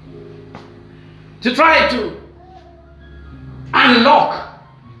 To try to unlock,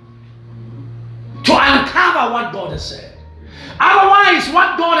 to uncover what God has said. Otherwise,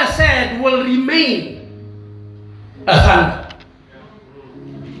 what God has said will remain a thunder.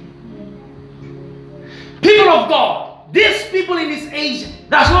 People of God, these people in this age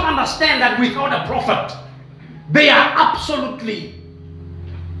does not understand that without a prophet, they are absolutely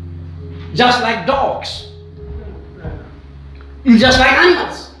just like dogs. You just like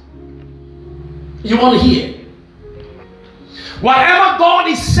animals. You won't hear. Whatever God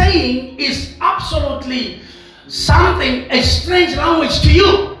is saying is absolutely something, a strange language to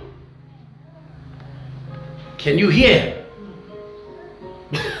you. Can you hear?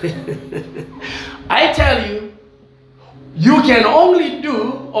 I tell you, you can only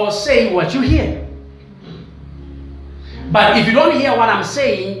do or say what you hear. But if you don't hear what I'm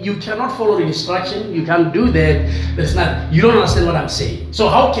saying, you cannot follow the instruction. You can't do that. There's not. You don't understand what I'm saying. So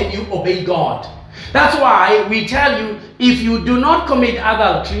how can you obey God? That's why we tell you, if you do not commit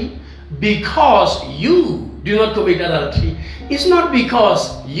adultery, because you do not commit adultery, it's not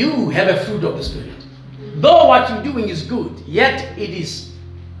because you have a fruit of the Spirit. Though what you're doing is good, yet it is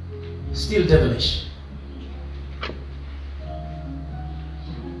still devilish.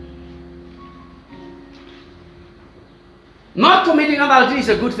 Not committing adultery is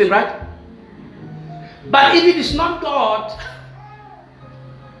a good thing, right? But if it is not God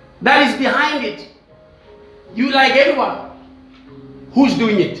that is behind it, you, like everyone who's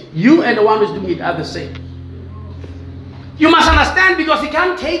doing it, you and the one who's doing it are the same. You must understand, because it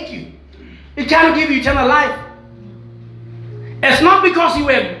can't take you. It can't give you eternal life. It's not because you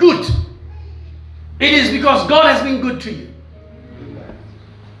were good. It is because God has been good to you.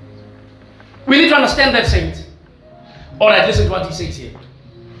 We need to understand that, saints. All right, listen to what he says here.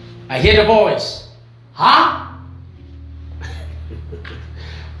 I hear the voice. Huh?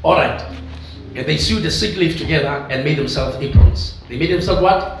 All right. And they sewed the sick leaf together and made themselves aprons. They made themselves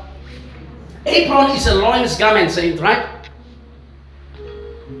what? Apron is a loins garment, saint, right?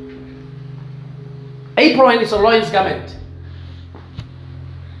 Apron is a loins garment.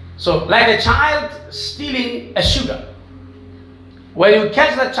 So, like a child stealing a sugar. When you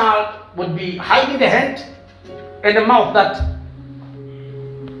catch that child, would be hiding the hand and the mouth that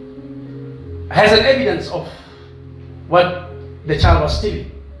has an evidence of what the child was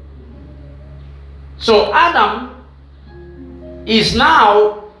stealing. So Adam is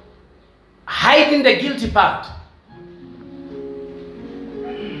now hiding the guilty part.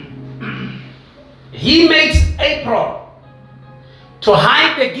 He makes apron to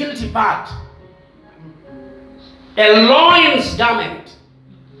hide the guilty part. A loins garment.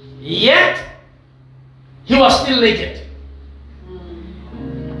 Yet he was still naked.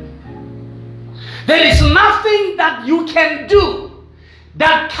 There is nothing that you can do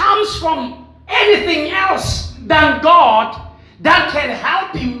that comes from anything else than God that can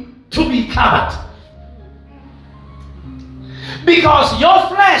help you to be covered. Because your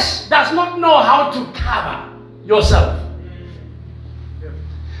flesh does not know how to cover yourself.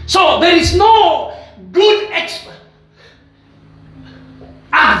 So there is no good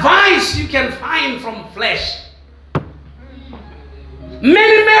advice you can find from flesh.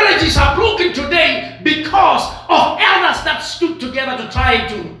 Many marriages are broken today because of elders that stood together to try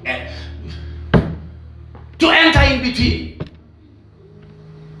to enter in between.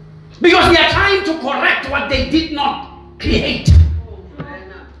 Because they are trying to correct what they did not create.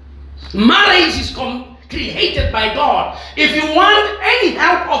 Marriage is created by God. If you want any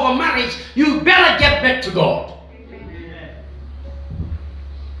help of a marriage, you better get back to God.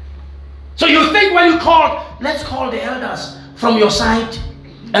 So you think when you call, let's call the elders from your side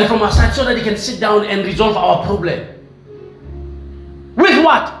and from our side so that they can sit down and resolve our problem. With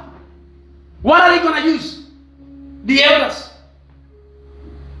what? What are they going to use? The elders.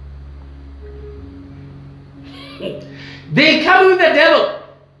 They come with the devil.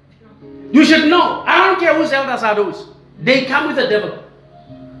 You should know. I don't care whose elders are those. They come with the devil.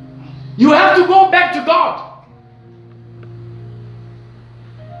 You have to go back to God.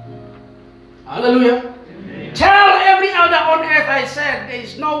 Hallelujah. Amen. Tell every elder on earth, I said, there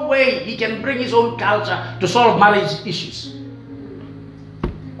is no way he can bring his own culture to solve marriage issues.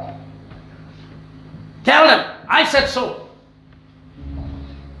 Tell them, I said so.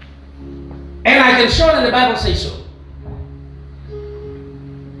 And I can show them the Bible says so.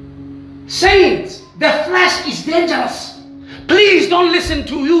 Saints, the flesh is dangerous. Please don't listen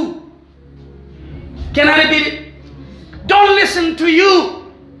to you. Can I repeat it? Don't listen to you.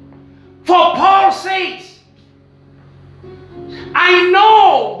 For Paul says, I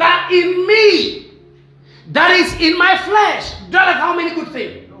know that in me, that is in my flesh, dwelleth how many good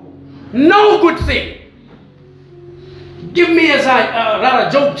things? No good thing. Give me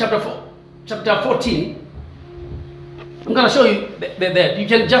Job chapter 14. I'm going to show you there. You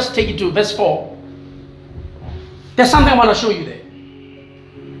can just take it to verse 4. There's something I want to show you there.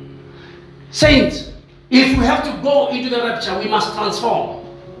 Saints, if we have to go into the rapture, we must transform.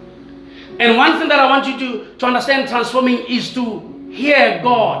 And one thing that I want you to understand transforming is to hear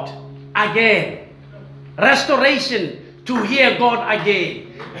God again. Restoration, to hear God again.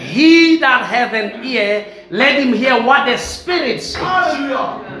 He that hath an ear, let him hear what the Spirit says.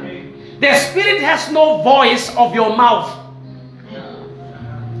 Hallelujah. The Spirit has no voice of your mouth.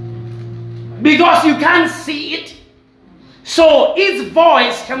 Because you can't see it. So its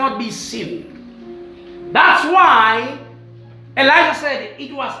voice cannot be seen. That's why Elijah said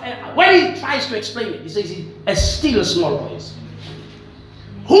it was, when he tries to explain it, he says it's a still small voice.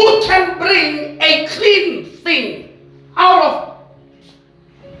 Who can bring a clean thing out of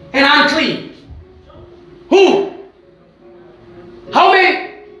an unclean? Who? How many?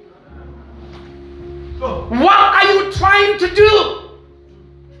 What are you trying to do?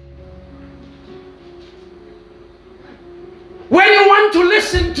 When you want to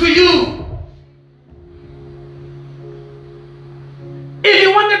listen to you, if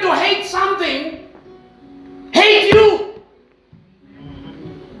you wanted to hate something, hate you.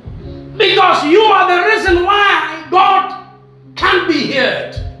 Because you are the reason why God can't be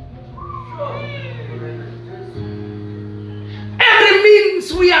heard. Every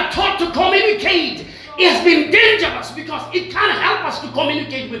means we are taught to communicate has been dangerous because it can't help us to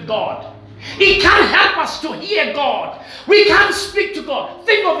communicate with God. It can't help us to hear God. We can't speak to God.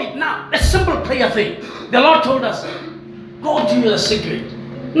 Think of it now. A simple prayer thing. The Lord told us, go to your secret.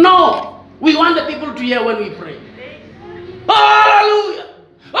 No. We want the people to hear when we pray. Hallelujah.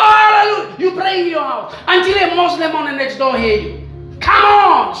 Hallelujah. You pray in your house until a Muslim on the next door hear you. Come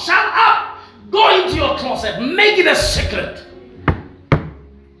on. Shut up. Go into your closet. Make it a secret.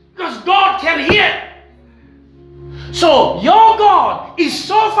 Because God can hear. So your God is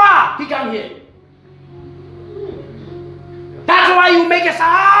so far, he can hear. That's why you make a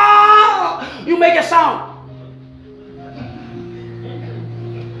sound. You make a sound.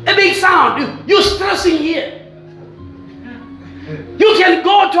 A big sound. You're stressing here. You can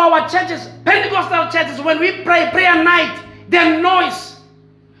go to our churches, Pentecostal churches, when we pray prayer night, the noise.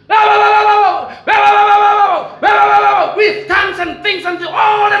 With tongues and things and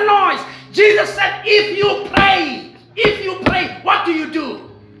all the noise. Jesus said, if you pray, what do?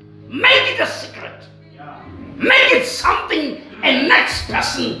 Make it a secret. Make it something a next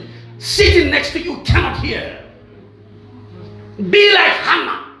person sitting next to you cannot hear. Be like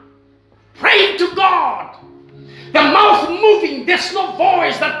Hannah, praying to God. The mouth moving, there's no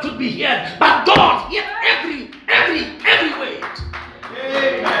voice that could be heard, but God heard every word.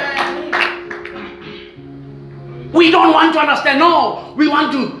 We don't want to understand. No, we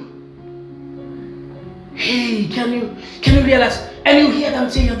want to. Hey, can you realize? And you hear them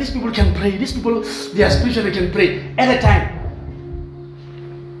say, these people can pray. These people, they are spiritual, they can pray at a time.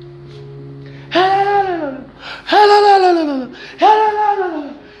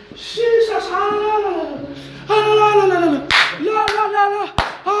 Jesus,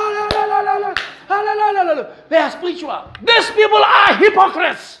 they are spiritual. These people are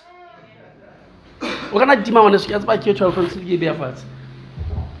hypocrites. We're gonna demand this. That's why church will constantly be efforts.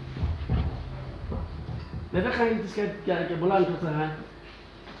 Never can this get belong to the hand.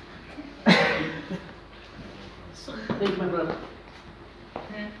 Thank you, my brother.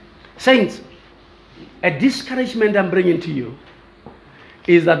 Saints, a discouragement I'm bringing to you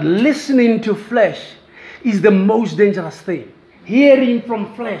is that listening to flesh is the most dangerous thing. Hearing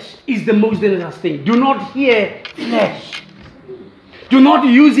from flesh is the most dangerous thing. Do not hear flesh. Do not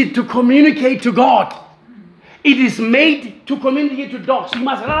use it to communicate to God. It is made to communicate to dogs. You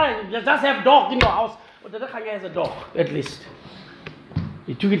must just have dog in your house. But the Khanga has a dog, at least.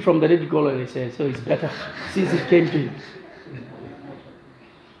 He took it from the little girl and he said, so it's better since it came to him.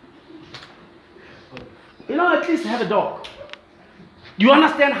 You know, at least have a dog. You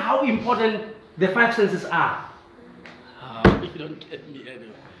understand how important the five senses are? You don't get me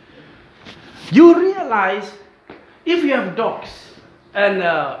anyway. You realize if you have dogs and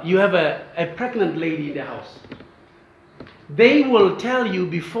you have a pregnant lady in the house, they will tell you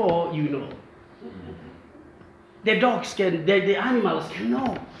before you know. The dogs can, the animals can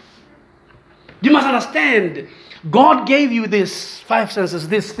know. You must understand, God gave you this five senses,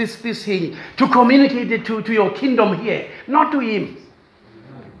 this thing, to communicate it to your kingdom here, not to Him.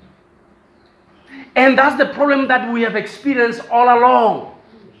 And that's the problem that we have experienced all along.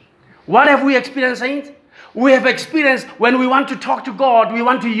 What have we experienced, saints? We have experienced when we want to talk to God, we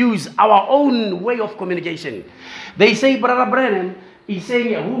want to use our own way of communication. They say, Brother Brennan, he's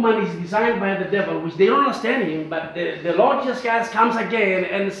saying a woman is designed by the devil, which they don't understand him, but the Lord Jesus Christ comes again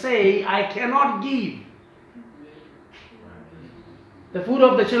and say, I cannot give the food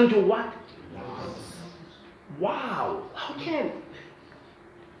of the children to what? Wow, how can?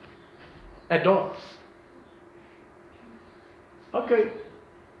 A dog. Okay.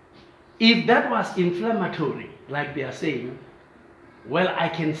 If that was inflammatory, like they are saying, well, I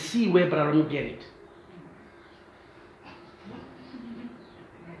can see where Brother Ram get it.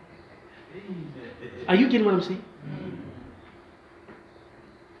 Are you getting what I'm saying?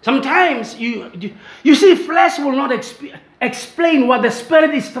 Sometimes you see, flesh will not explain what the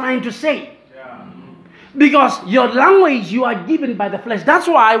Spirit is trying to say. Because your language you are given by the flesh. That's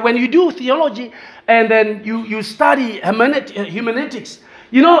why when you do theology and then you study hermeneutics,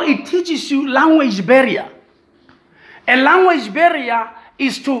 you know, it teaches you language barrier. A language barrier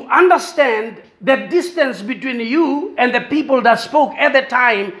is to understand the distance between you and the people that spoke at the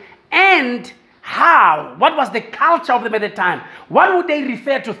time, and what was the culture of them at the time? What would they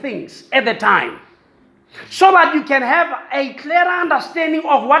refer to things at the time? So that you can have a clearer understanding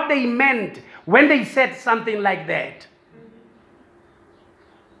of what they meant when they said something like that.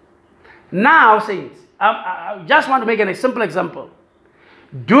 Now, saints, I just want to make a simple example.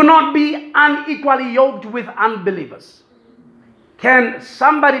 Do not be unequally yoked with unbelievers. Can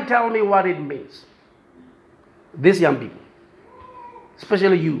somebody tell me what it means? These young people,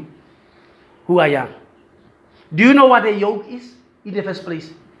 especially you who are young. Do you know what a yoke is in the first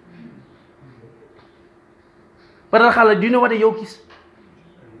place? Brother Khaled, do you know what a yoke is?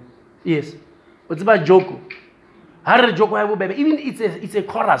 Yes. It's about Joko. Even it's a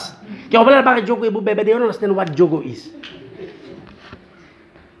chorus. They don't understand what Joko is.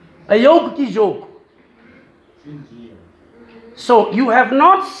 A yoke is yoke. So you have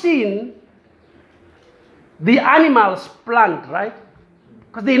not seen the animals plant, right?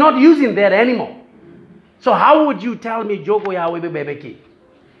 Because they're not using that anymore. So how would you tell me Joko ya webe bebeki?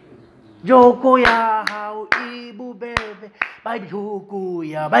 Joko ya how ibu bebe baby Joko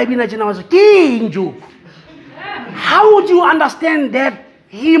ya baby na jina was King Joko. How would you understand that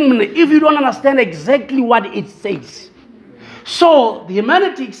hymn if you don't understand exactly what it says? So the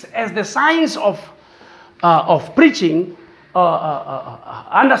hermeneutics as the science of preaching,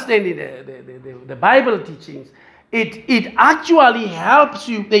 understanding the Bible teachings, it actually helps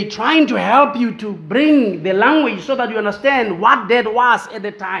you. They're trying to help you to bring the language so that you understand what that was at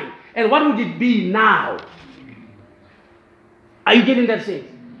the time and what would it be now. Are you getting that sense?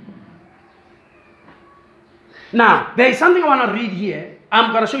 Now, there is something I want to read here.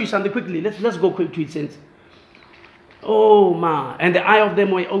 I'm going to show you something quickly. Let's go quick to it. Sense. Oh, man. And the eye of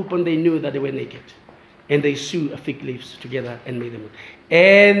them were open. They knew that they were naked. And they sewed fig leaves together and made them.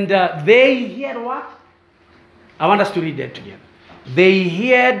 And they heard what? I want us to read that together. They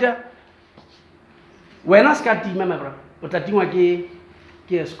heard. When I started, remember,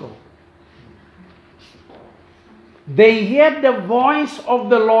 they heard the voice of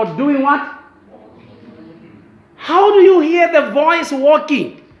the Lord doing what? How do you hear the voice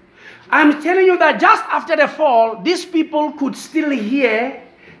walking? I'm telling you that just after the fall, these people could still hear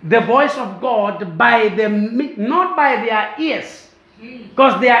the voice of God not by their ears,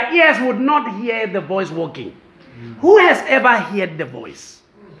 because their ears would not hear the voice walking. Who has ever heard the voice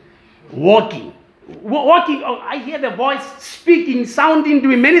walking? Walking, I hear the voice speaking, sounding,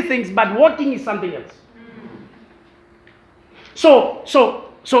 doing many things, but walking is something else. So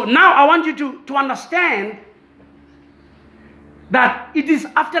now I want you to understand that it is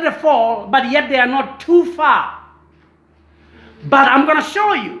after the fall, but yet they are not too far. But I'm going to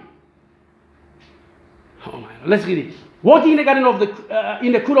show you. Oh my, let's read it. Walking in the garden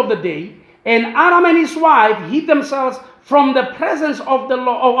in the cool of the day, And Adam and his wife hid themselves from the presence of the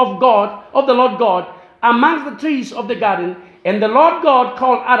Lord God, amongst the trees of the garden. And the Lord God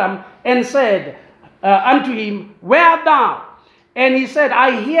called Adam and said unto him, Where art thou? And he said,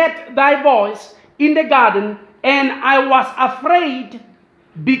 I heard thy voice in the garden, and I was afraid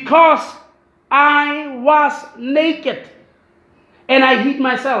because I was naked, and I hid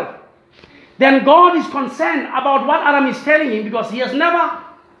myself. Then God is concerned about what Adam is telling him, because he has never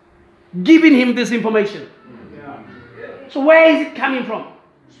given him this information. So where is it coming from?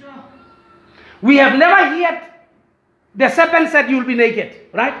 We have never heard the serpent said you will be naked,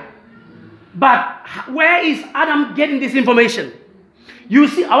 right? But where is Adam getting this information? You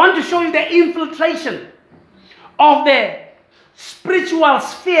see, I want to show you the infiltration of the spiritual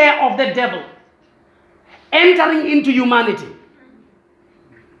sphere of the devil entering into humanity.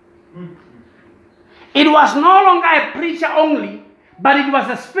 It was no longer a preacher only, but it was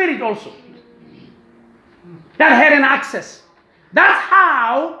a spirit also that had an access. That's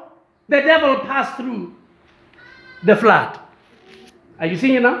how the devil passed through the flood. Are you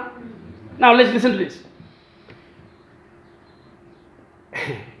seeing it now? Now let's listen to this.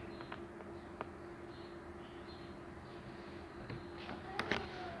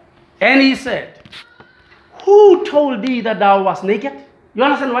 And he said, Who told thee that thou wast naked? You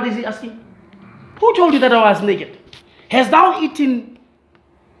understand what is he asking? Who told you that thou wast naked? Hast thou eaten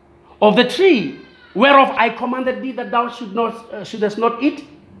of the tree whereof I commanded thee that thou shouldest not eat?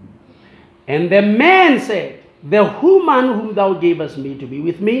 And the man said, The woman whom thou gavest me to be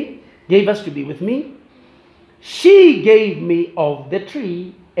with me, she gave me of the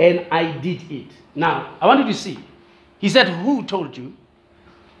tree, and I did eat. Now, I want you to see. He said, Who told you?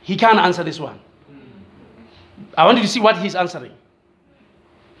 He can't answer this one. I want you to see what he's answering.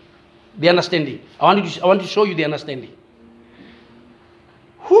 The understanding. I want to show you the understanding.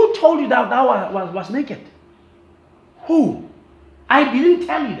 Who told you that thou was naked? Who? I didn't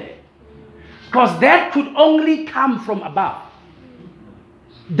tell you that. Because that could only come from above.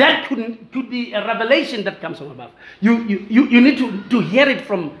 That could be a revelation that comes from above. You need to hear it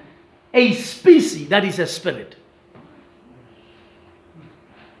from a species that is a spirit.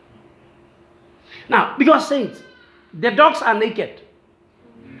 Now, because saints, the dogs are naked.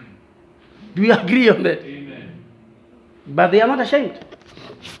 Do you agree on that? Amen. But they are not ashamed.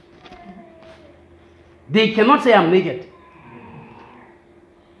 They cannot say, I'm naked.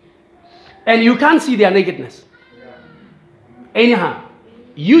 And you can't see their nakedness. Anyhow,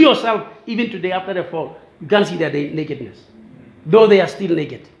 you yourself, even today after the fall, you can't see their nakedness. Though they are still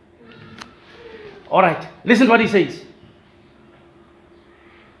naked. All right, listen to what he says.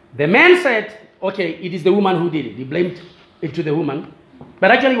 The man said, okay, it is the woman who did it. He blamed it to the woman.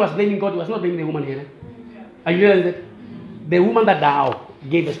 But actually he was blaming God. He was not blaming the woman here. Are you realizing that? The woman that thou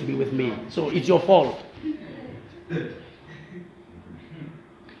gavest to be with me. So it's your fault.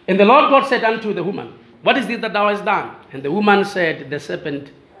 And the Lord God said unto the woman, What is this that thou hast done? And the woman said, The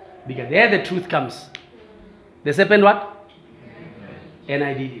serpent, because there the truth comes. The serpent what? And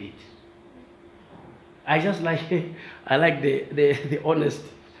I did it. I just like, I like the honest,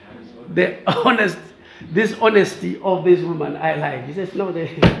 this honesty of this woman. I like. He says, no,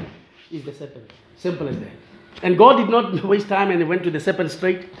 it's the serpent. Simple as that. And God did not waste time, and he went to the serpent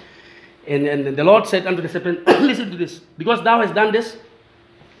straight. And the Lord said unto the serpent, Listen to this. Because thou hast done this,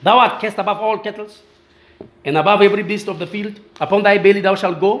 thou art cast above all cattle, and above every beast of the field. Upon thy belly thou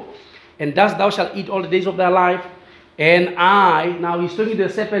shalt go, and thus thou shalt eat all the days of thy life. And now he's talking to the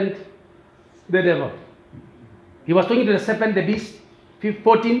serpent, the devil. He was talking to the serpent, the beast.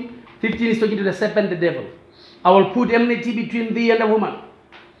 15 is talking to the serpent, the devil. I will put enmity between thee and the woman,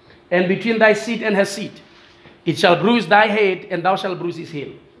 and between thy seed and her seed. It shall bruise thy head, and thou shalt bruise his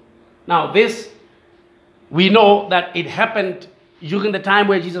heel. Now this, we know that it happened during the time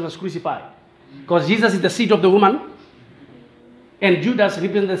where Jesus was crucified. Because Jesus is the seed of the woman, and Judas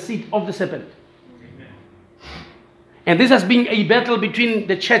represents the seed of the serpent. And this has been a battle between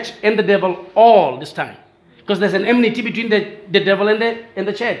the church and the devil all this time. Because there's an enmity between the devil and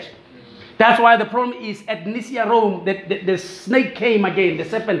the church. That's why the problem is at Nicaea, Rome, the snake came again, the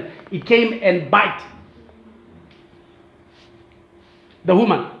serpent, it came and bite the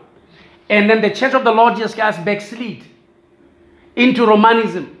woman. And then the church of the Lord Jesus Christ backslid into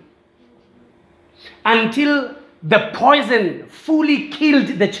Romanism until the poison fully killed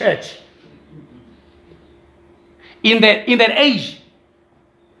the church. In that age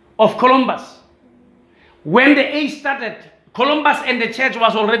of Columbus, when the age started, Columbus and the church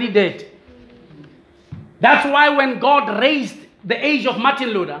was already dead. That's why when God raised the age of Martin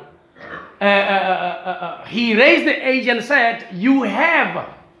Luther, he raised the age and said, you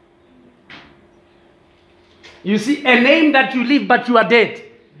have You see, a name that you live but you are dead.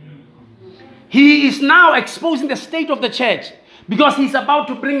 He is now exposing the state of the church because he's about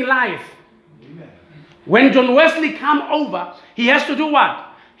to bring life. When John Wesley came over, he has to do what?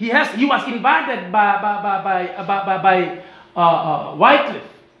 He was invited by Wycliffe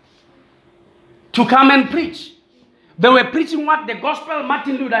to come and preach. They were preaching what? The gospel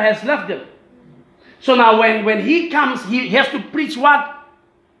Martin Luther has left them. So now when he comes, he has to preach what?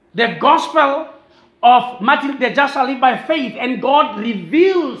 The gospel of Martin, the just shall live by faith. And God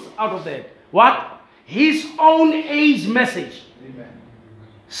reveals out of that what? His own age message. Amen.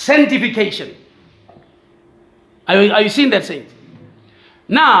 Sanctification. Are you seeing that, saints?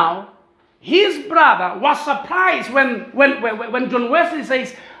 Now, his brother was surprised when John Wesley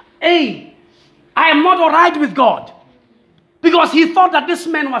says, hey, I am not all right with God. Because he thought that this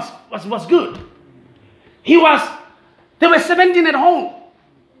man was good. They were 17 at home.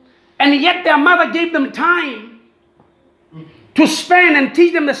 And yet their mother gave them time to spend and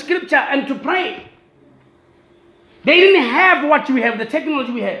teach them the scripture and to pray. They didn't have what we have, the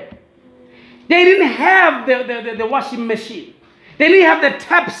technology we have. They didn't have the washing machine. They didn't have the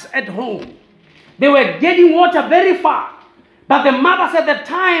taps at home. They were getting water very far. But the mother said the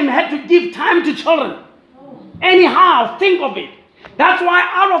time had to give time to children. Anyhow, think of it. That's why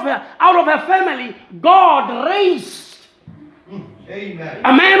out of her family, God raised Amen.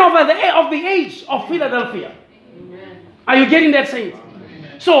 A man of the age of Philadelphia. Amen. Are you getting that, saints?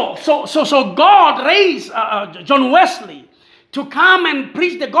 So God raised John Wesley to come and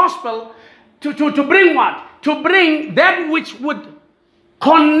preach the gospel to bring what? To bring that which would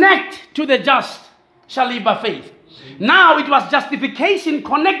connect to the just shall live by faith. Now it was justification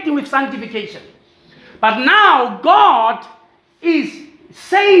connecting with sanctification. But now God is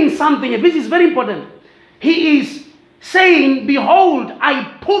saying something, and this is very important. He is saying, behold,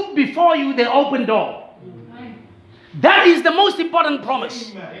 I put before you the open door. That is the most important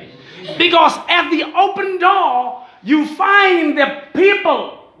promise. Because at the open door, you find the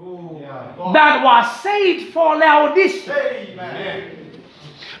people that were saved for Laodicea.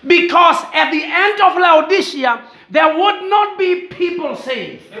 Because at the end of Laodicea, there would not be people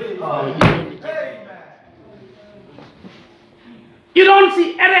saved. You don't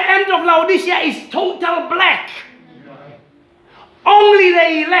see, at the end of Laodicea is total black. Only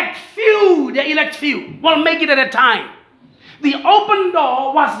the elect few will make it at a time. The open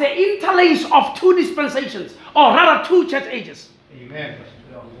door was the interlace of two dispensations, or rather two church ages. Amen.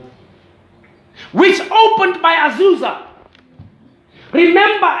 Which opened by Azusa.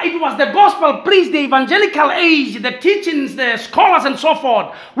 Remember, it was the gospel preached, the evangelical age, the teachings, the scholars and so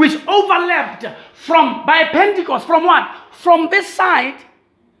forth, which overlapped by Pentecost. From what? From this side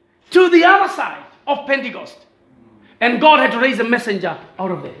to the other side of Pentecost. And God had to raise a messenger out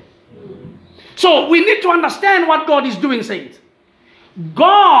of there. So we need to understand what God is doing, saints.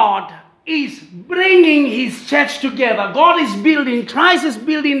 God is bringing his church together. God is building, Christ is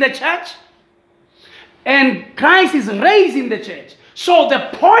building the church. And Christ is raising the church. So the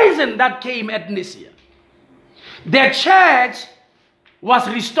poison that came at Nicaea, the church was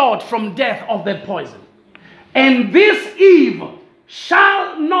restored from death of that poison. And this Eve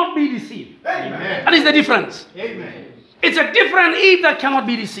shall not be deceived. Amen. That is the difference. Amen. It's a different Eve that cannot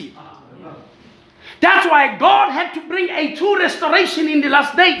be deceived. That's why God had to bring a true restoration in the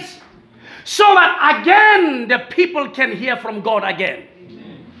last days. So that again the people can hear from God again.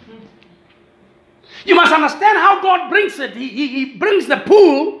 You must understand how God brings it. He brings the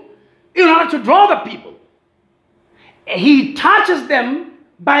pool in order to draw the people. He touches them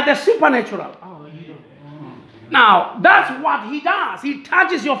by the supernatural. Now, that's what he does. He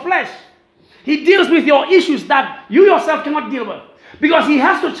touches your flesh. He deals with your issues that you yourself cannot deal with. Because he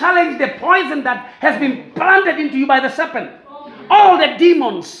has to challenge the poison that has been planted into you by the serpent. All the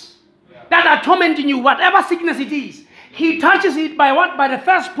demons that are tormenting you, whatever sickness it is, he touches it by what? By the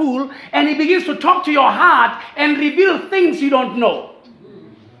first pool, and he begins to talk to your heart and reveal things you don't know.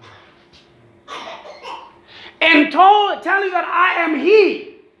 And tell you that I am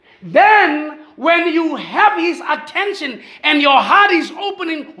he. Then, when you have his attention and your heart is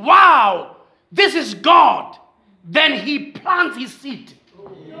opening, wow, this is God. Then he plants his seed.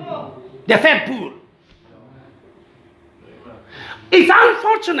 The third pool. It's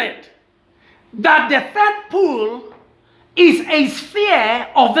unfortunate that the third pool is a sphere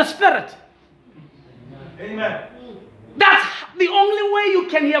of the Spirit. Amen. That's the only way you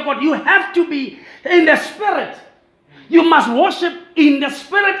can hear God. You have to be in the Spirit. You must worship in the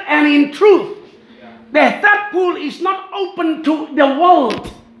Spirit and in truth. The third pool is not open to the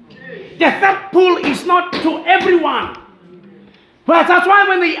world. The third pool is not to everyone. Well, that's why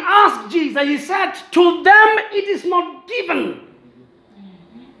when they asked Jesus, he said, to them it is not given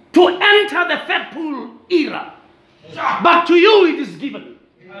to enter the fat pool era, but to you it is given.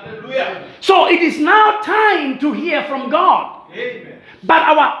 Hallelujah. So it is now time to hear from God. Amen. But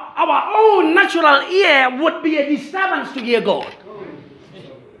our own natural ear would be a disturbance to hear God.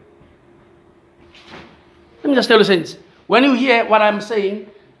 Let me just tell you, saints, when you hear what I'm saying,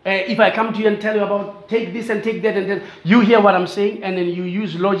 if I come to you and tell you about take this and take that, and then you hear what I'm saying, and then you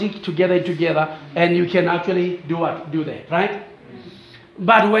use logic to get it together, and you can actually do what? Do that, right?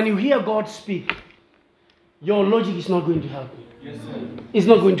 But when you hear God speak, your logic is not going to help you. Yes, sir. It's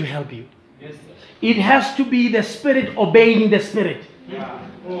not going to help you. Yes, sir. It has to be the Spirit obeying the Spirit. Yeah.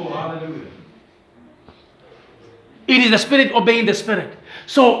 Oh, hallelujah. It is the Spirit obeying the Spirit.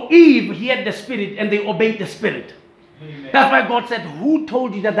 So Eve heard the Spirit and they obeyed the Spirit. Amen. That's why God said, who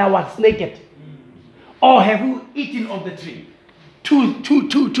told you that thou wast naked? Or have you eaten of the tree?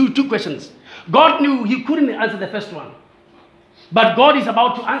 Two questions. God knew he couldn't answer the first one. But God is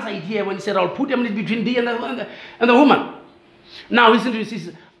about to answer it here when he said, I'll put them between thee and the woman. Now listen to this. He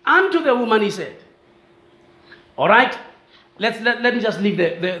says, unto the woman he said. All right? Let me just leave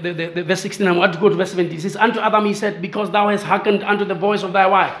the verse 16. I want to go to verse 17. It says, unto Adam he said, because thou hast hearkened unto the voice of thy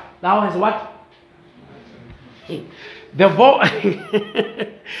wife. Thou hast what? The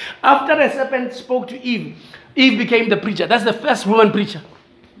After the serpent spoke to Eve, Eve became the preacher. That's the first woman preacher.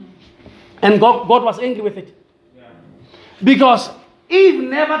 And God was angry with it. Because Eve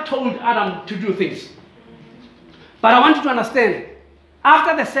never told Adam to do things. But I want you to understand,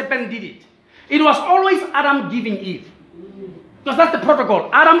 after the serpent did it, it was always Adam giving Eve. Because that's the protocol.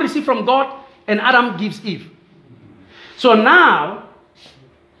 Adam received from God and Adam gives Eve. So now,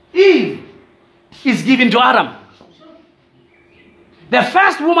 Eve is given to Adam. The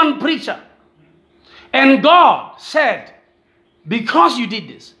first woman preacher. And God said, because you did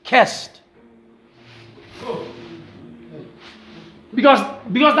this, cursed. Because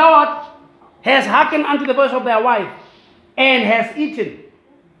thou art, has hearkened unto the voice of thy wife, and has eaten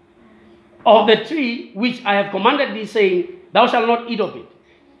of the tree which I have commanded thee, saying, thou shalt not eat of it.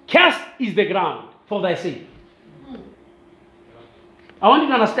 Cursed is the ground for thy sake. I want you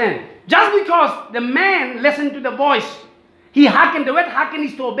to understand. Just because the man listened to the voice, he hearkened. The word hearken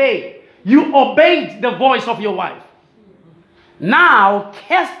is to obey. You obeyed the voice of your wife. Now,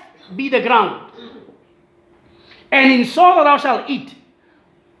 cursed be the ground. And in sorrow thou shalt eat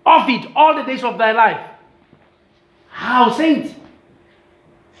of it all the days of thy life. How, saints?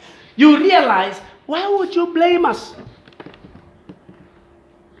 You realize, why would you blame us?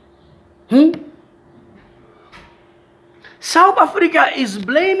 South Africa is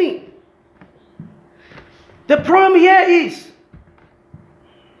blaming. The problem here is,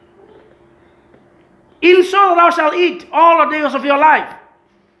 in sorrow thou shalt eat all the days of your life.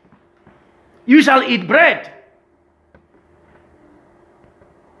 You shall eat bread,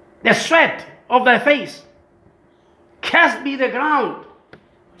 the sweat of thy face. Cursed be the ground.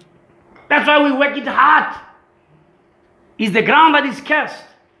 That's why we work it hard. It's the ground that is cursed.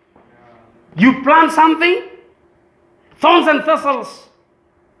 You plant something, thorns and thistles,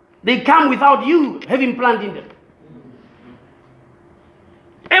 they come without you having planted them.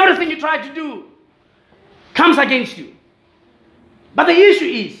 Everything you try to do comes against you. But the issue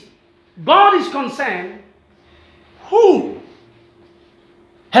is, God is concerned who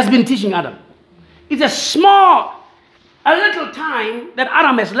has been teaching Adam. It's a little time that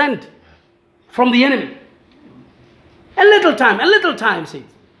Adam has learned from the enemy. A little time,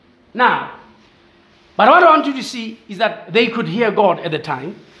 saints. Now, but what I want you to see is that they could hear God at the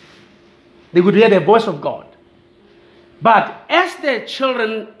time. They could hear the voice of God. But as their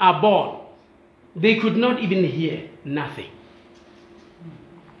children are born, they could not even hear nothing.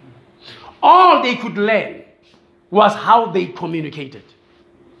 All they could learn was how they communicated.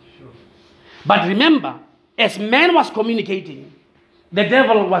 But remember, as man was communicating, the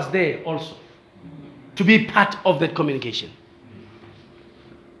devil was there also to be part of that communication.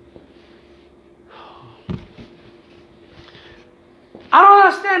 I don't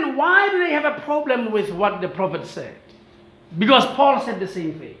understand, why do they have a problem with what the prophet said? Because Paul said the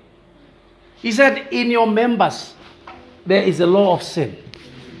same thing. He said, in your members, there is a law of sin.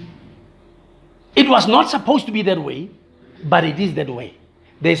 It was not supposed to be that way, but it is that way.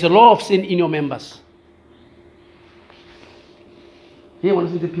 There is a law of sin in your members. Here, want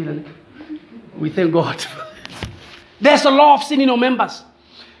to see the pillar? We thank God. There's a law of sin in your members.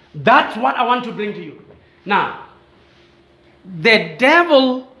 That's what I want to bring to you. Now, the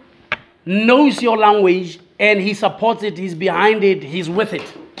devil knows your language and he supports it, he's behind it, he's with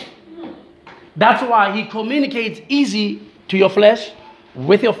it. That's why he communicates easy to your flesh,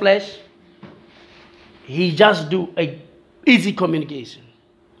 with your flesh. He just do a easy communication.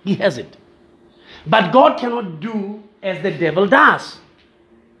 He has it. But God cannot do as the devil does.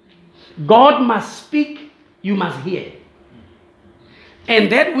 God must speak, you must hear. And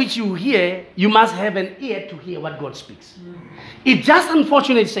that which you hear, you must have an ear to hear what God speaks. It's just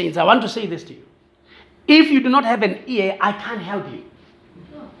unfortunate, saints. I want to say this to you. If you do not have an ear, I can't help you.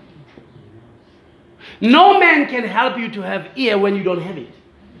 No man can help you to have ear when you don't have it.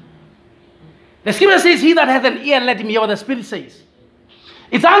 The scripture says, he that hath an ear, let him hear what the Spirit says.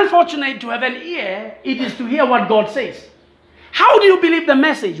 It's unfortunate to have an ear, it is to hear what God says. How do you believe the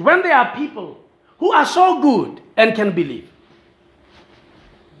message when there are people who are so good and can believe?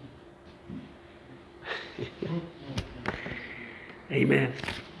 Amen.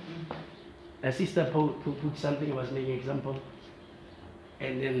 A sister put something, was making an example,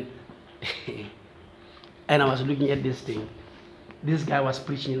 and then and I was looking at this thing. This guy was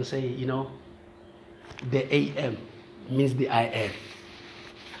preaching and saying, you know, the AM means the I am.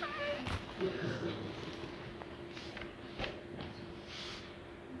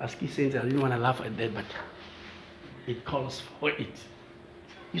 As he says, I didn't want to laugh at that, but it calls for it.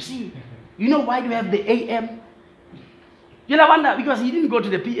 You see, you know why do we have the AM? You know, I wonder, because he didn't go to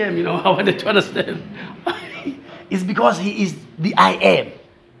the PM, you know, I wanted to understand. It's because he is the I am.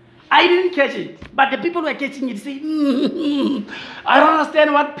 I didn't catch it, but the people who are catching it say, I don't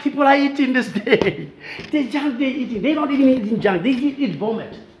understand what people are eating this day. The junk they're eating, they don't even eat junk, they eat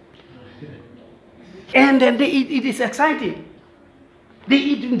vomit. And then they eat, it is exciting. They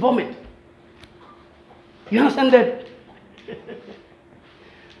eat in vomit. You understand that?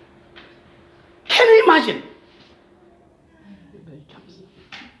 Can you imagine? There he comes.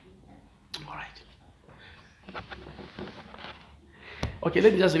 All right. Okay,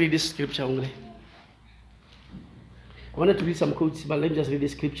 let me just read this scripture only. I wanted to read some quotes, but let me just read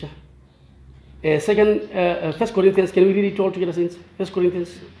this scripture. 1 Corinthians, can we read it all together, since 1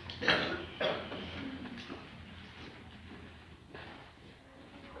 Corinthians?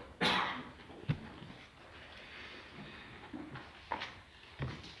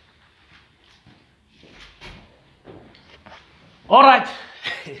 All right.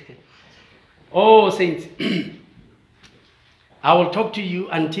 Oh, saints. I will talk to you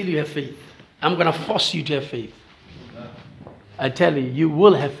until you have faith. I'm going to force you to have faith. I tell you, you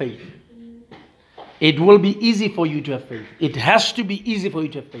will have faith. It will be easy for you to have faith. It has to be easy for you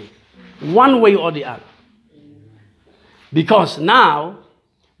to have faith. One way or the other. Because now,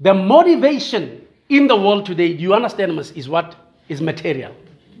 the motivation in the world today, do you understand, is what? Is material.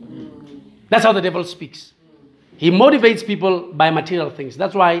 That's how the devil speaks. He motivates people by material things.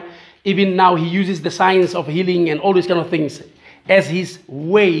 That's why even now he uses the science of healing and all these kind of things as his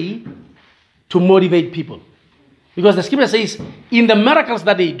way to motivate people. Because the scripture says, in the miracles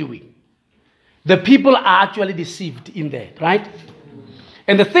that they're doing, the people are actually deceived in that, right?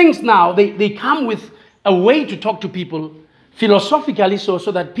 And the things now, they come with a way to talk to people philosophically so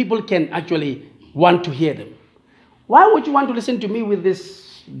that people can actually want to hear them. Why would you want to listen to me with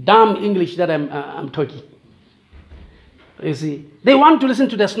this dumb English that I'm talking? You see, they want to listen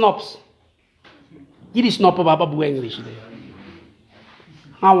to the snobs. It is not about English there.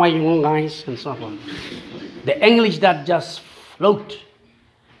 How are you guys? And so on. The English that just float.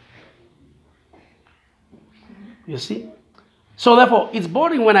 You see? So therefore, it's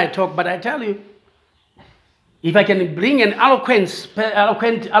boring when I talk, but I tell you, if I can bring an eloquent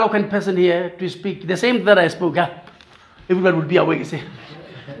person here to speak the same that I spoke, everybody would be awake and say,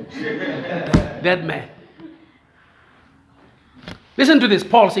 that man. Listen to this.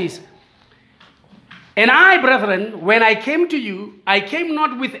 Paul says, and I, brethren, when I came to you, I came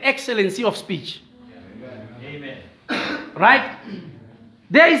not with excellency of speech. Amen. Right?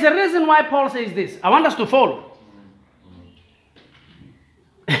 There is a reason why Paul says this. I want us to follow.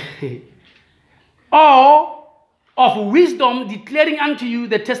 Or of wisdom declaring unto you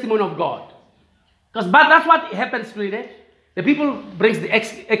the testimony of God. But that's what happens today. The people brings the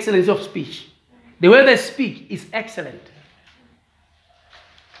excellency of speech. The way they speak is excellent.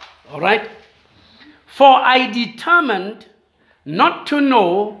 All right? For I determined not to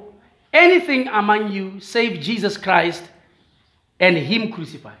know anything among you save Jesus Christ and him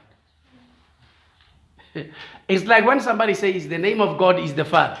crucified. It's like when somebody says the name of God is the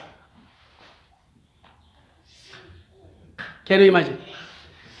Father. Can you imagine?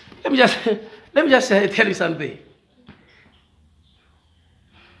 Let me just tell you something.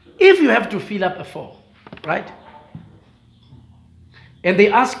 If you have to fill up a form, right? And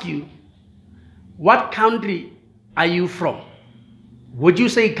they ask you, what country are you from? Would you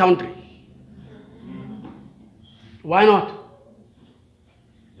say country? Why not?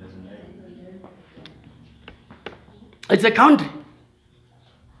 It's a country.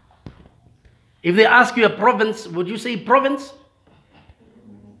 If they ask you a province, would you say province?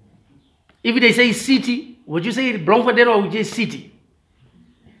 If they say city, would you say Bloemfontein or would you say city?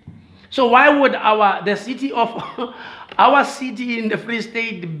 So why would the city of our city in the Free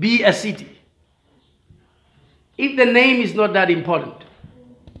State be a city? If the name is not that important.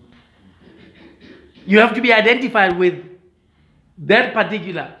 You have to be identified with that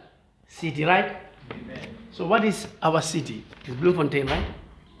particular city, right? Amen. So what is our city? It's Bloemfontein, right?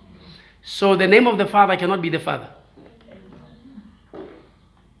 So the name of the Father cannot be the Father.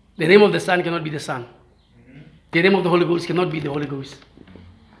 The name of the Son cannot be the Son. The name of the Holy Ghost cannot be the Holy Ghost.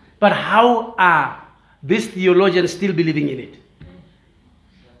 But how are these theologians still believing in it?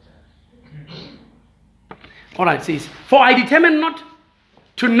 All right, it says, for I determined not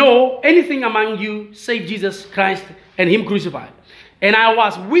to know anything among you save Jesus Christ and him crucified. And I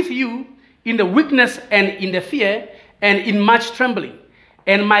was with you in the weakness and in the fear and in much trembling.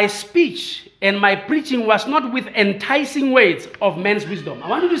 And my speech and my preaching was not with enticing words of men's wisdom. I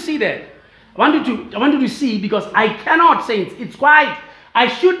want you to see that. I want you to see, because I cannot, saints, it's quiet. I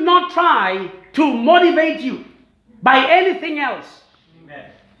should not try to motivate you by anything else.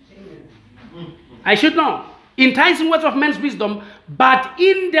 Amen. I should not. Enticing words of men's wisdom, but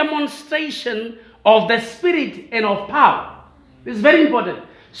in demonstration of the Spirit and of power. This is very important.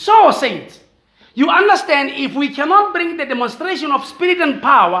 So, saints, you understand, if we cannot bring the demonstration of Spirit and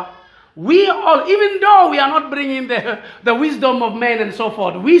power, we all, even though we are not bringing the wisdom of men and so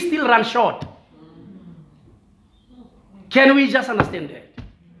forth, we still run short. Can we just understand that?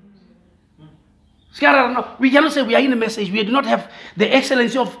 We cannot say we are in a message. We do not have the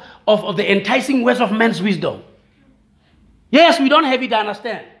excellency of the enticing words of men's wisdom. Yes, we don't have it, I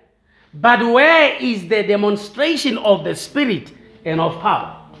understand. But where is the demonstration of the Spirit and of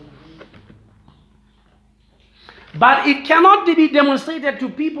power? But it cannot be demonstrated to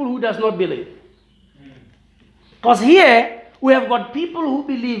people who does not believe. Because here, we have got people who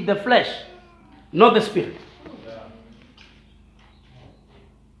believe the flesh, not the Spirit.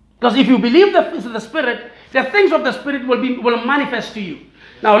 Because if you believe the Spirit, the things of the Spirit will manifest to you.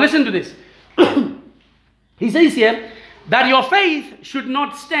 Now listen to this. He says here that your faith should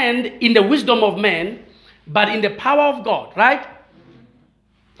not stand in the wisdom of man, but in the power of God, right?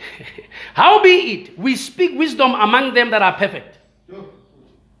 Howbeit, we speak wisdom among them that are perfect.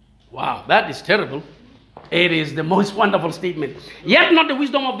 Wow, that is terrible. It is the most wonderful statement. Yet not the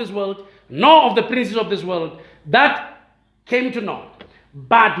wisdom of this world, nor of the princes of this world, that came to naught.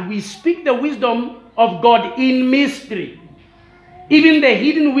 But we speak the wisdom of God in mystery, even the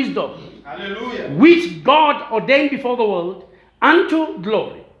hidden wisdom, hallelujah, which God ordained before the world unto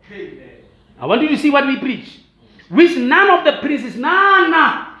glory. Amen. I want you to see what we preach, which none of the princes, none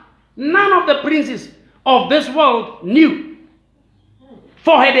of the princes of this world knew.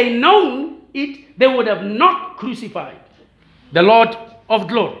 For had they known it, they would have not crucified the Lord of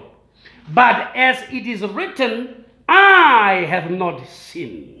glory. But as it is written, I have not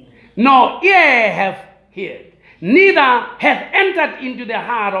seen, nor ear have heard, neither have entered into the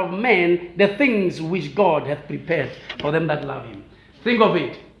heart of man the things which God hath prepared for them that love him. Think of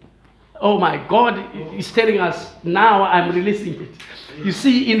it. Oh my God is telling us, now I'm releasing it. You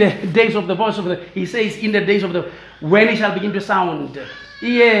see, in the days of the voice of he says, in the days of when it shall begin to sound,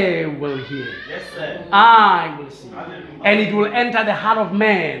 ear will hear. Yes, sir. I will see. Hallelujah. And it will enter the heart of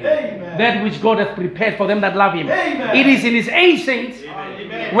man. Amen. That which God hath prepared for them that love him. Amen. It is in his age, saints,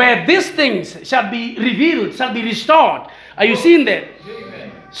 amen, where these things shall be revealed, shall be restored. Are you seeing that?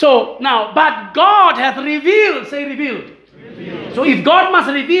 Amen. So now, but God hath revealed, say revealed. Revealed. So if God must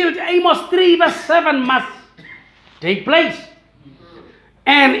reveal, Amos 3 verse 7 must take place.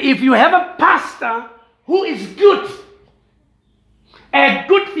 And if you have a pastor who is good, a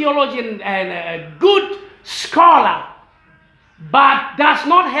good theologian and a good scholar, but does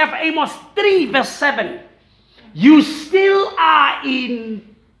not have Amos 3 verse 7, you still are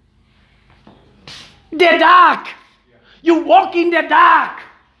in the dark. You walk in the dark.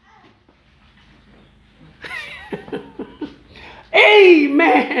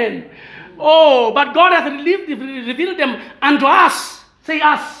 Amen. Oh, but God has revealed them unto us. Say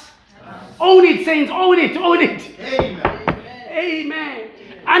us. Own it, saints. Own it. Own it. Amen. Amen.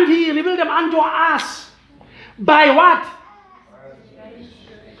 And he revealed them unto us. By what?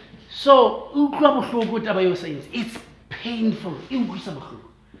 So, it's painful.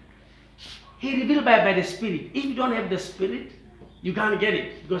 He revealed by the Spirit. If you don't have the Spirit, you can't get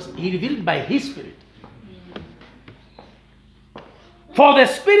it. Because he revealed by his Spirit. For the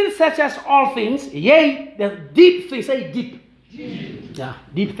Spirit searches all things, yea, the deep things, say deep. Deep. Yeah,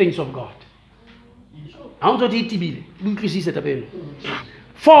 deep things of God.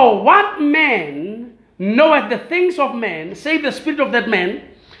 For what man knoweth the things of man, save the spirit of that man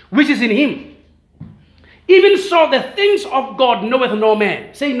which is in him? Even so the things of God knoweth no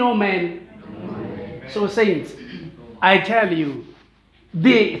man. Say no man. No man. So saints, I tell you,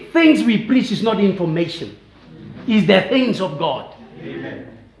 the things we preach is not information. It's the things of God.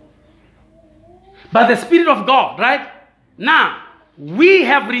 Amen. But the Spirit of God, right? Now, we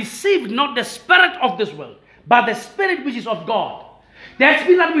have received not the spirit of this world, but the Spirit which is of God. That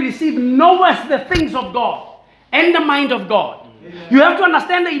Spirit that we receive knoweth the things of God and the mind of God. Amen. You have to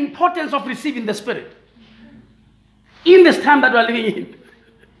understand the importance of receiving the Spirit in this time that we are living in.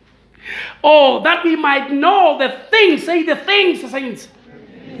 Oh, that we might know the things, say the things, saints,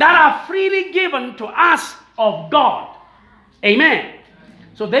 that are freely given to us of God. Amen.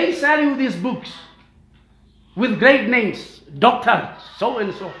 So they sell you these books with great names. Dr.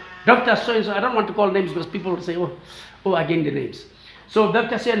 So-and-so. Dr. So-and-so. I don't want to call names because people will say, oh, again the names. So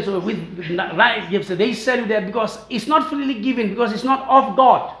Dr. So-and-so with right gifts, they sell you that because it's not freely given, because it's not of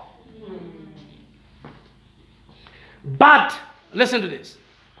God. But, listen to this.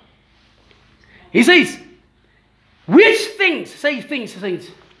 He says, which things, say things,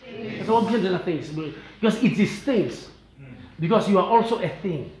 things. Things. Because it is things. Because you are also a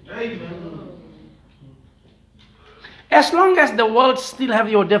thing. Amen. As long as the world still have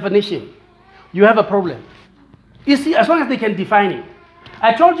your definition, you have a problem. You see, as long as they can define it.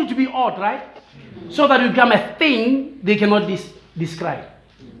 I told you to be odd, right? So that you become a thing they cannot describe.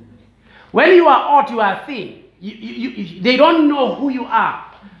 When you are odd, you are a thing. They don't know who you are.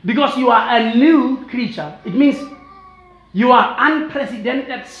 Because you are a new creature. It means you are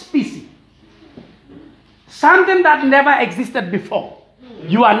unprecedented species. Something that never existed before.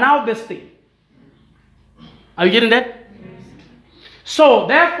 You are now this thing. Are you getting that? So,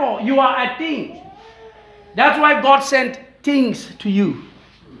 therefore, you are a thing. That's why God sent things to you.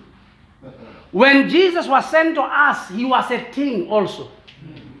 When Jesus was sent to us, he was a thing also.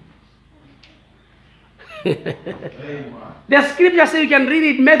 The scripture says, you can read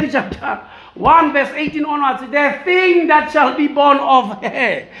it, Matthew chapter 1 verse 18 onwards. The thing that shall be born of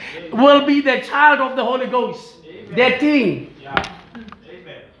her will be the child of the Holy Ghost. Amen. The thing. Yeah.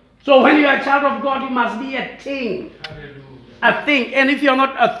 Amen. So when you are a child of God, you must be a thing. Hallelujah. A thing. And if you are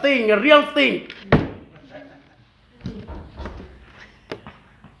not a thing, a real thing,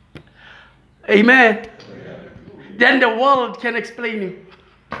 amen, then the world can explain you.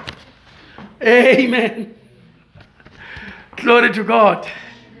 Amen. Glory to God.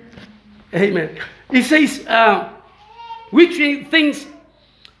 Amen. He says, which things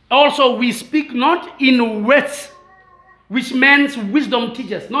also we speak not in words, which man's wisdom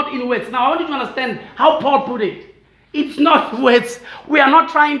teaches, not in words. Now I want you to understand how Paul put it. It's not words. We are not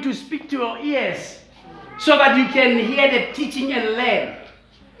trying to speak to your ears so that you can hear the teaching and learn.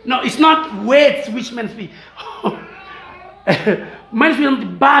 No, it's not words which men speak.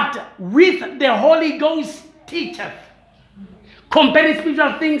 But with the Holy Ghost teacheth. Comparing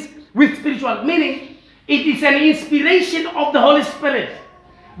spiritual things with spiritual. Meaning, it is an inspiration of the Holy Spirit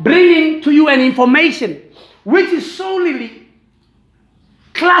bringing to you an information which is solely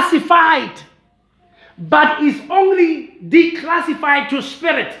classified, but is only declassified to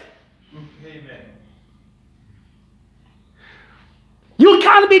spirit. Amen. You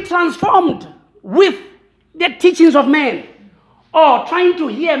can't be transformed with the teachings of man or trying to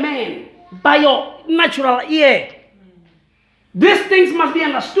hear man by your natural ear. These things must be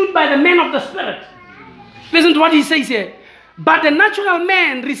understood by the man of the Spirit. Listen to what he says here. But the natural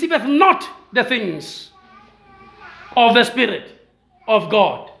man receiveth not the things of the Spirit of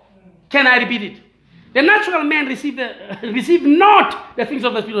God. Can I repeat it? The natural man receive not the things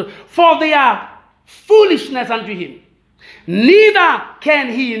of the Spirit, for they are foolishness unto him. Neither can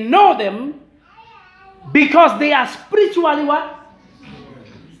he know them, because they are spiritually what?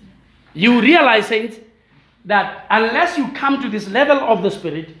 You realize, saints, that unless you come to this level of the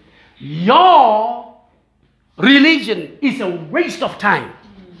Spirit, your religion is a waste of time.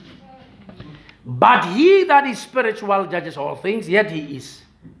 But he that is spiritual judges all things, yet he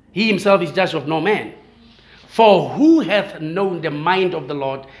himself is judge of no man. For who hath known the mind of the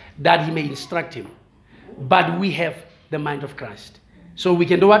Lord, that he may instruct him? But we have the mind of Christ. So we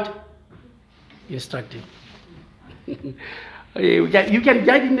can do what? Instruct him. You can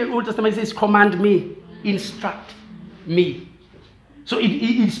guide in the Old Testament, it says, command me, instruct me. So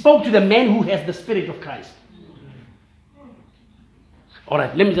it spoke to the man who has the Spirit of Christ. All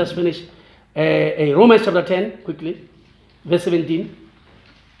right, let me just finish. Romans chapter 10, quickly, verse 17.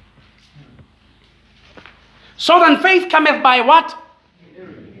 So then faith cometh by what?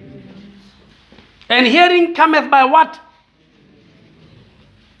 And hearing cometh by what?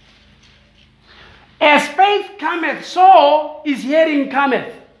 As faith cometh, so is hearing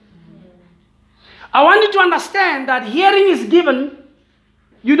cometh. I want you to understand that hearing is given.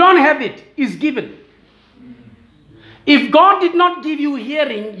 You don't have it. It's given. If God did not give you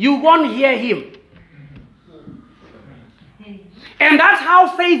hearing, you won't hear him. And that's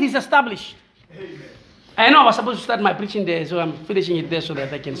how faith is established. I know I was supposed to start my preaching there, so I'm finishing it there so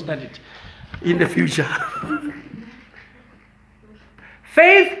that I can start it in the future.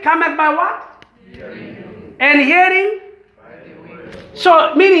 Faith cometh by what? Hearing. And hearing? By the word.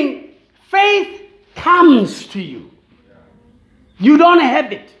 So, meaning, faith comes to you. You don't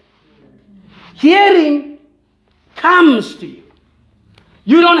have it. Hearing comes to you.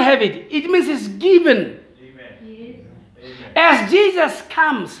 You don't have it. It means it's given. Amen. As Jesus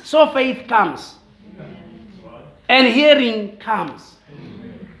comes, so faith comes. And hearing comes.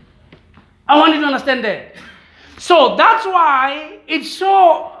 I want you to understand that. So that's why it's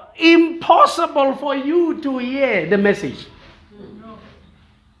so impossible for you to hear the message.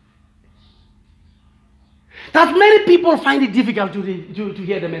 That many people find it difficult to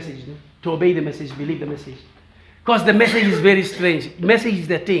hear the message, to obey the message, believe the message. Because the message is very strange. The message is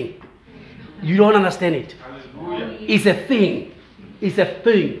the thing. You don't understand it. It's a thing. It's a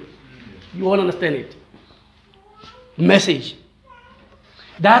thing. You won't understand it. Message.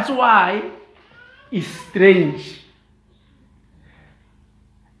 That's why it's strange.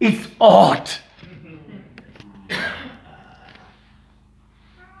 It's odd.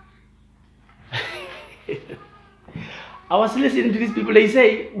 I was listening to these people. They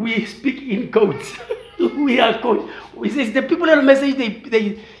say we speak in codes. We are codes. We say the people in the message.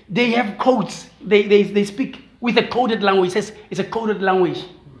 They have codes. They speak with a coded language. It says it's a coded language.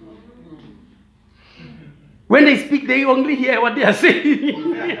 When they speak, they only hear what they are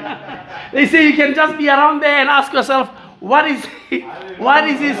saying. They say you can just be around there and ask yourself, what is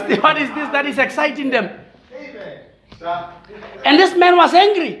this that is exciting them? And this man was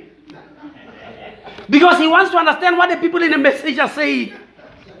angry. Because he wants to understand what the people in the message are saying.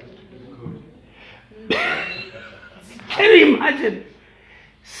 Can you imagine?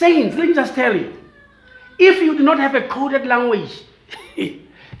 Saints, let me just tell you. If you do not have a coded language,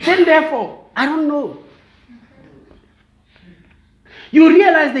 then therefore, I don't know. You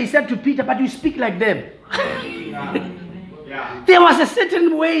realize they said to Peter, but you speak like them. There was a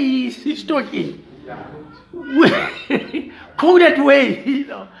certain way he's talking. Coded way, you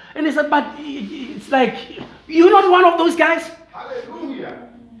know. And they said, but it's like, you're not one of those guys. Hallelujah.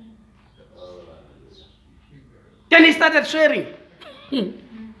 Then he started sharing.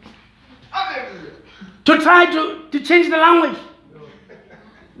 To try to change the language.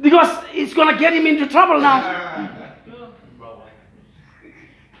 Because it's going to get him into trouble now.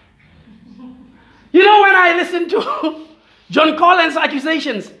 You know, when I listen to John Collins'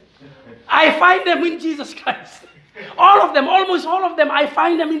 accusations, I find them in Jesus Christ. All of them, almost all of them, I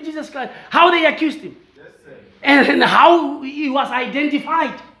find them in Jesus Christ. How they accused him. And how he was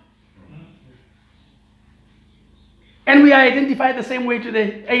identified. And we are identified the same way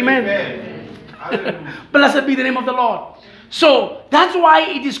today. Amen. Amen. Blessed be the name of the Lord. So that's why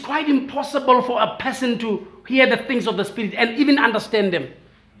it is quite impossible for a person to hear the things of the Spirit and even understand them.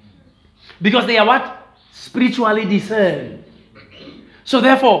 Because they are what? Spiritually discerned. So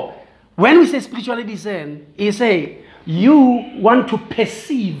therefore, when we say spiritually discerned, you say you want to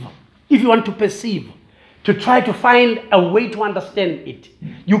perceive. If you want to perceive, to try to find a way to understand it,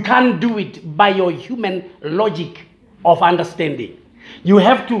 you can't do it by your human logic of understanding. You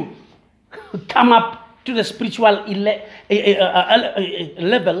have to come up to the spiritual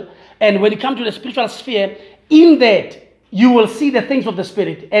level, and when you come to the spiritual sphere, in that you will see the things of the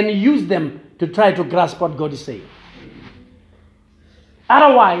Spirit and use them to try to grasp what God is saying.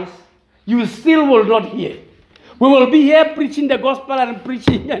 Otherwise, you still will not hear. We will be here preaching the gospel and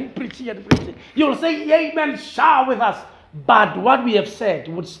preaching and preaching and preaching. You will say, amen, shout with us. But what we have said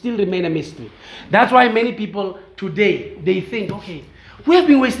would still remain a mystery. That's why many people today, they think, okay, we have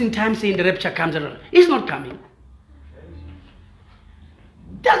been wasting time saying the rapture comes. It's not coming.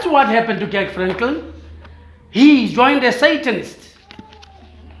 That's what happened to Kirk Franklin. He joined a Satanist.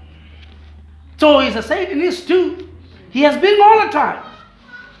 So he's a Satanist too. He has been all the time.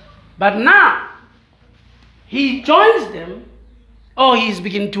 But now, he joins them, or he's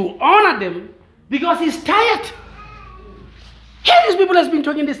beginning to honor them, because he's tired. Here these people has been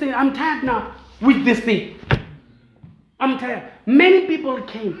talking this thing. I'm tired now with this thing. I'm tired. Many people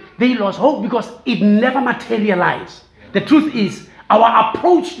came. They lost hope because it never materialized. The truth is, our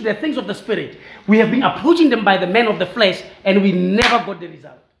approach to the things of the Spirit, we have been approaching them by the man of the flesh, and we never got the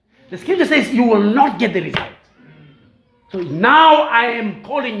result. The scripture says you will not get the result. So now I am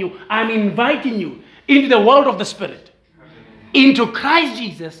calling you, I'm inviting you into the world of the Spirit, into Christ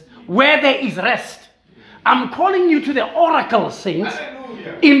Jesus, where there is rest. I'm calling you to the oracle, saints,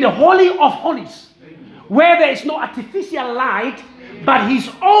 in the Holy of Holies, where there is no artificial light, but His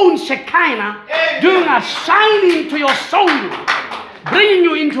own Shekinah doing a shining to your soul, bringing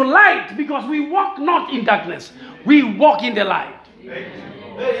you into light, because we walk not in darkness, we walk in the light.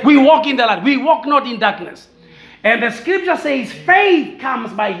 We walk in the light, we walk not in darkness. And the scripture says faith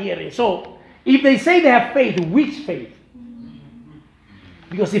comes by hearing. So if they say they have faith, which faith?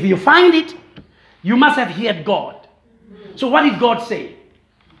 Because if you find it, you must have heard God. So what did God say?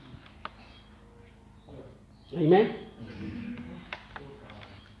 Amen.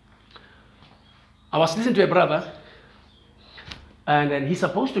 I was listening to a brother, and then he's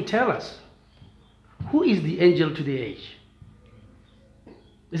supposed to tell us who is the angel to the age.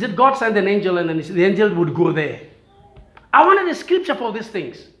 He said God sent an angel, and then the angel would go there. I wanted a scripture for these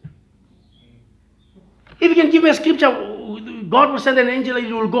things. If you can give me a scripture, God will send an angel and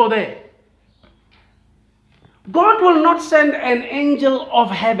he will go there. God will not send an angel of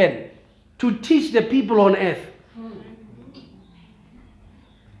heaven to teach the people on earth.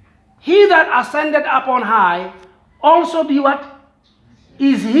 He that ascended up on high also be what?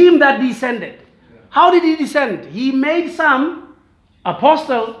 Is him that descended. How did he descend? He made some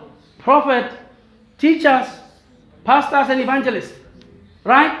apostle, prophet, teachers, pastors and evangelists.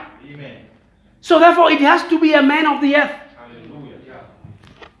 Right? Amen. So therefore it has to be a man of the earth. Hallelujah.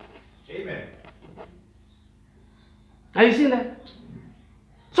 Amen. Have you seen that?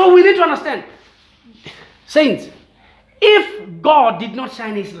 So we need to understand. Saints, if God did not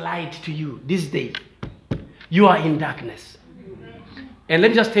shine His light to you this day, you are in darkness. And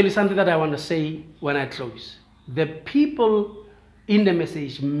let me just tell you something that I want to say when I close. The people in the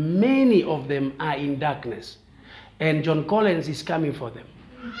message, many of them are in darkness. And John Collins is coming for them.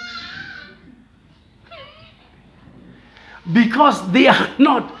 Because they are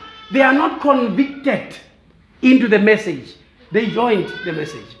not convicted into the message. They joined the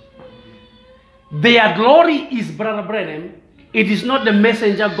message. Their glory is Brother Branham. It is not the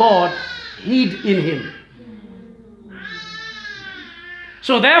messenger God hid in him.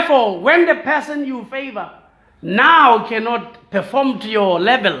 So therefore, when the person you favor now cannot perform to your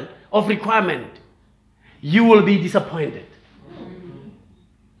level of requirement, you will be disappointed.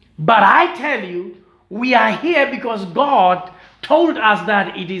 But I tell you, we are here because God told us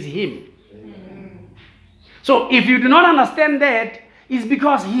that it is Him. So if you do not understand that, it's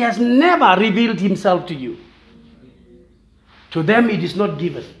because He has never revealed Himself to you. To them it is not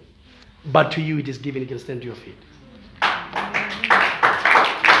given, but to you it is given. You can stand to your feet.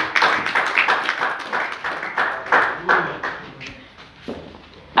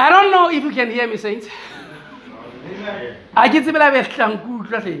 I don't know if you can hear me, saints. I can see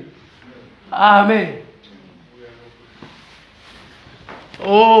that. Amen.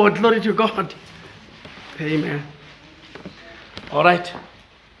 Oh, glory to God. Amen. All right.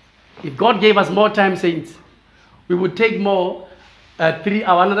 If God gave us more time, saints, we would take more,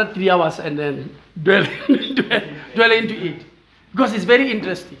 another 3 hours, and then dwell into it. Because it's very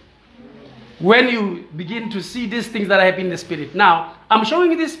interesting. When you begin to see these things that happen in the spirit. Now, I'm showing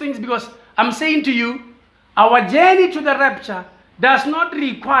you these things because I'm saying to you, our journey to the rapture does not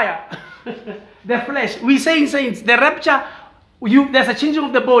require the flesh. We say in saints, the rapture, there's a changing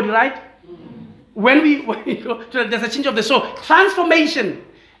of the body, right? When we go, there's a change of the soul. Transformation,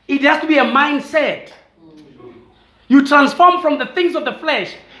 it has to be a mindset. You transform from the things of the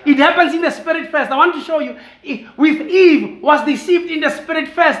flesh. It happens in the spirit first. I want to show you, with Eve was deceived in the spirit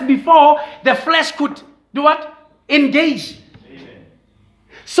first before the flesh could do what? Engage. Amen.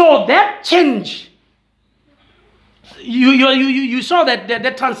 So that change, you saw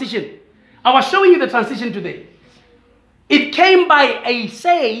that transition. I was showing you the transition today. It came by a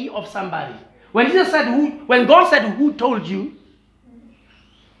say of somebody. When Jesus said when God said, "Who told you?"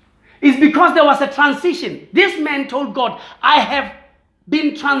 It's because there was a transition. This man told God, "I have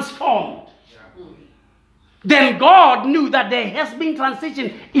been transformed." Yeah. Then God knew that there has been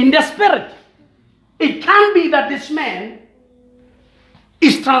transition in the spirit. It can't be that this man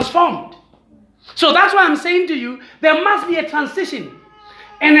is transformed. So that's why I'm saying to you, there must be a transition.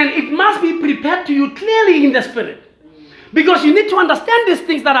 And then it must be prepared to you clearly in the spirit. Because you need to understand these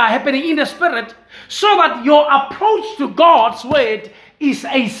things that are happening in the spirit so that your approach to God's word is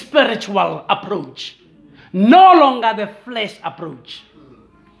a spiritual approach. No longer the flesh approach.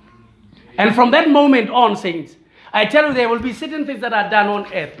 And from that moment on, saints, I tell you, there will be certain things that are done on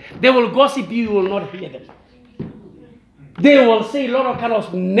earth. They will gossip you, you will not hear them. They will say a lot of kind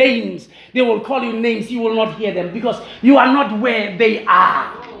of names. They will call you names. You will not hear them because you are not where they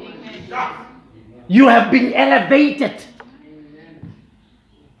are. You have been elevated.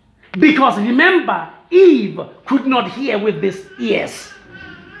 Because remember, Eve could not hear with these ears.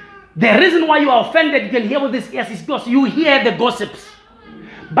 The reason why you are offended, you can hear with these ears, is because you hear the gossips.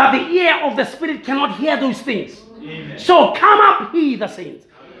 But the ear of the Spirit cannot hear those things. Amen. So come up, ye the saints.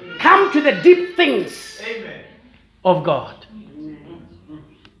 Come to the deep things of God.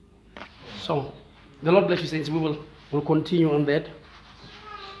 So, the Lord bless you, saints. We will continue on that.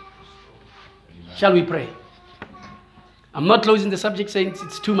 Shall we pray? I'm not closing the subject, saints.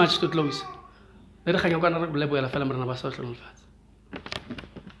 It's too much to close.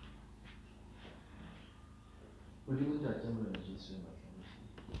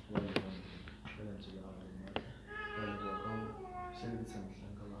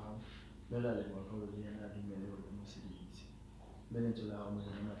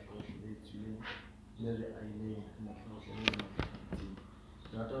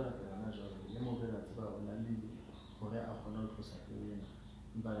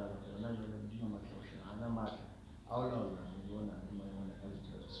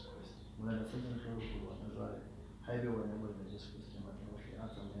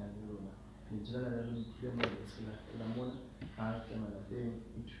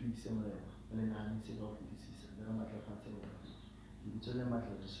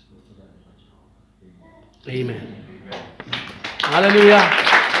 Amen. Hallelujah.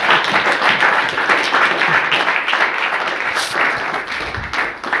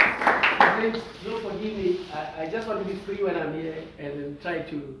 Don't forgive me. I just want to be free when I'm here and then try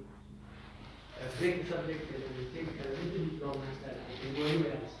to break the subject and take a little bit longer than I can go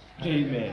anywhere else. Amen.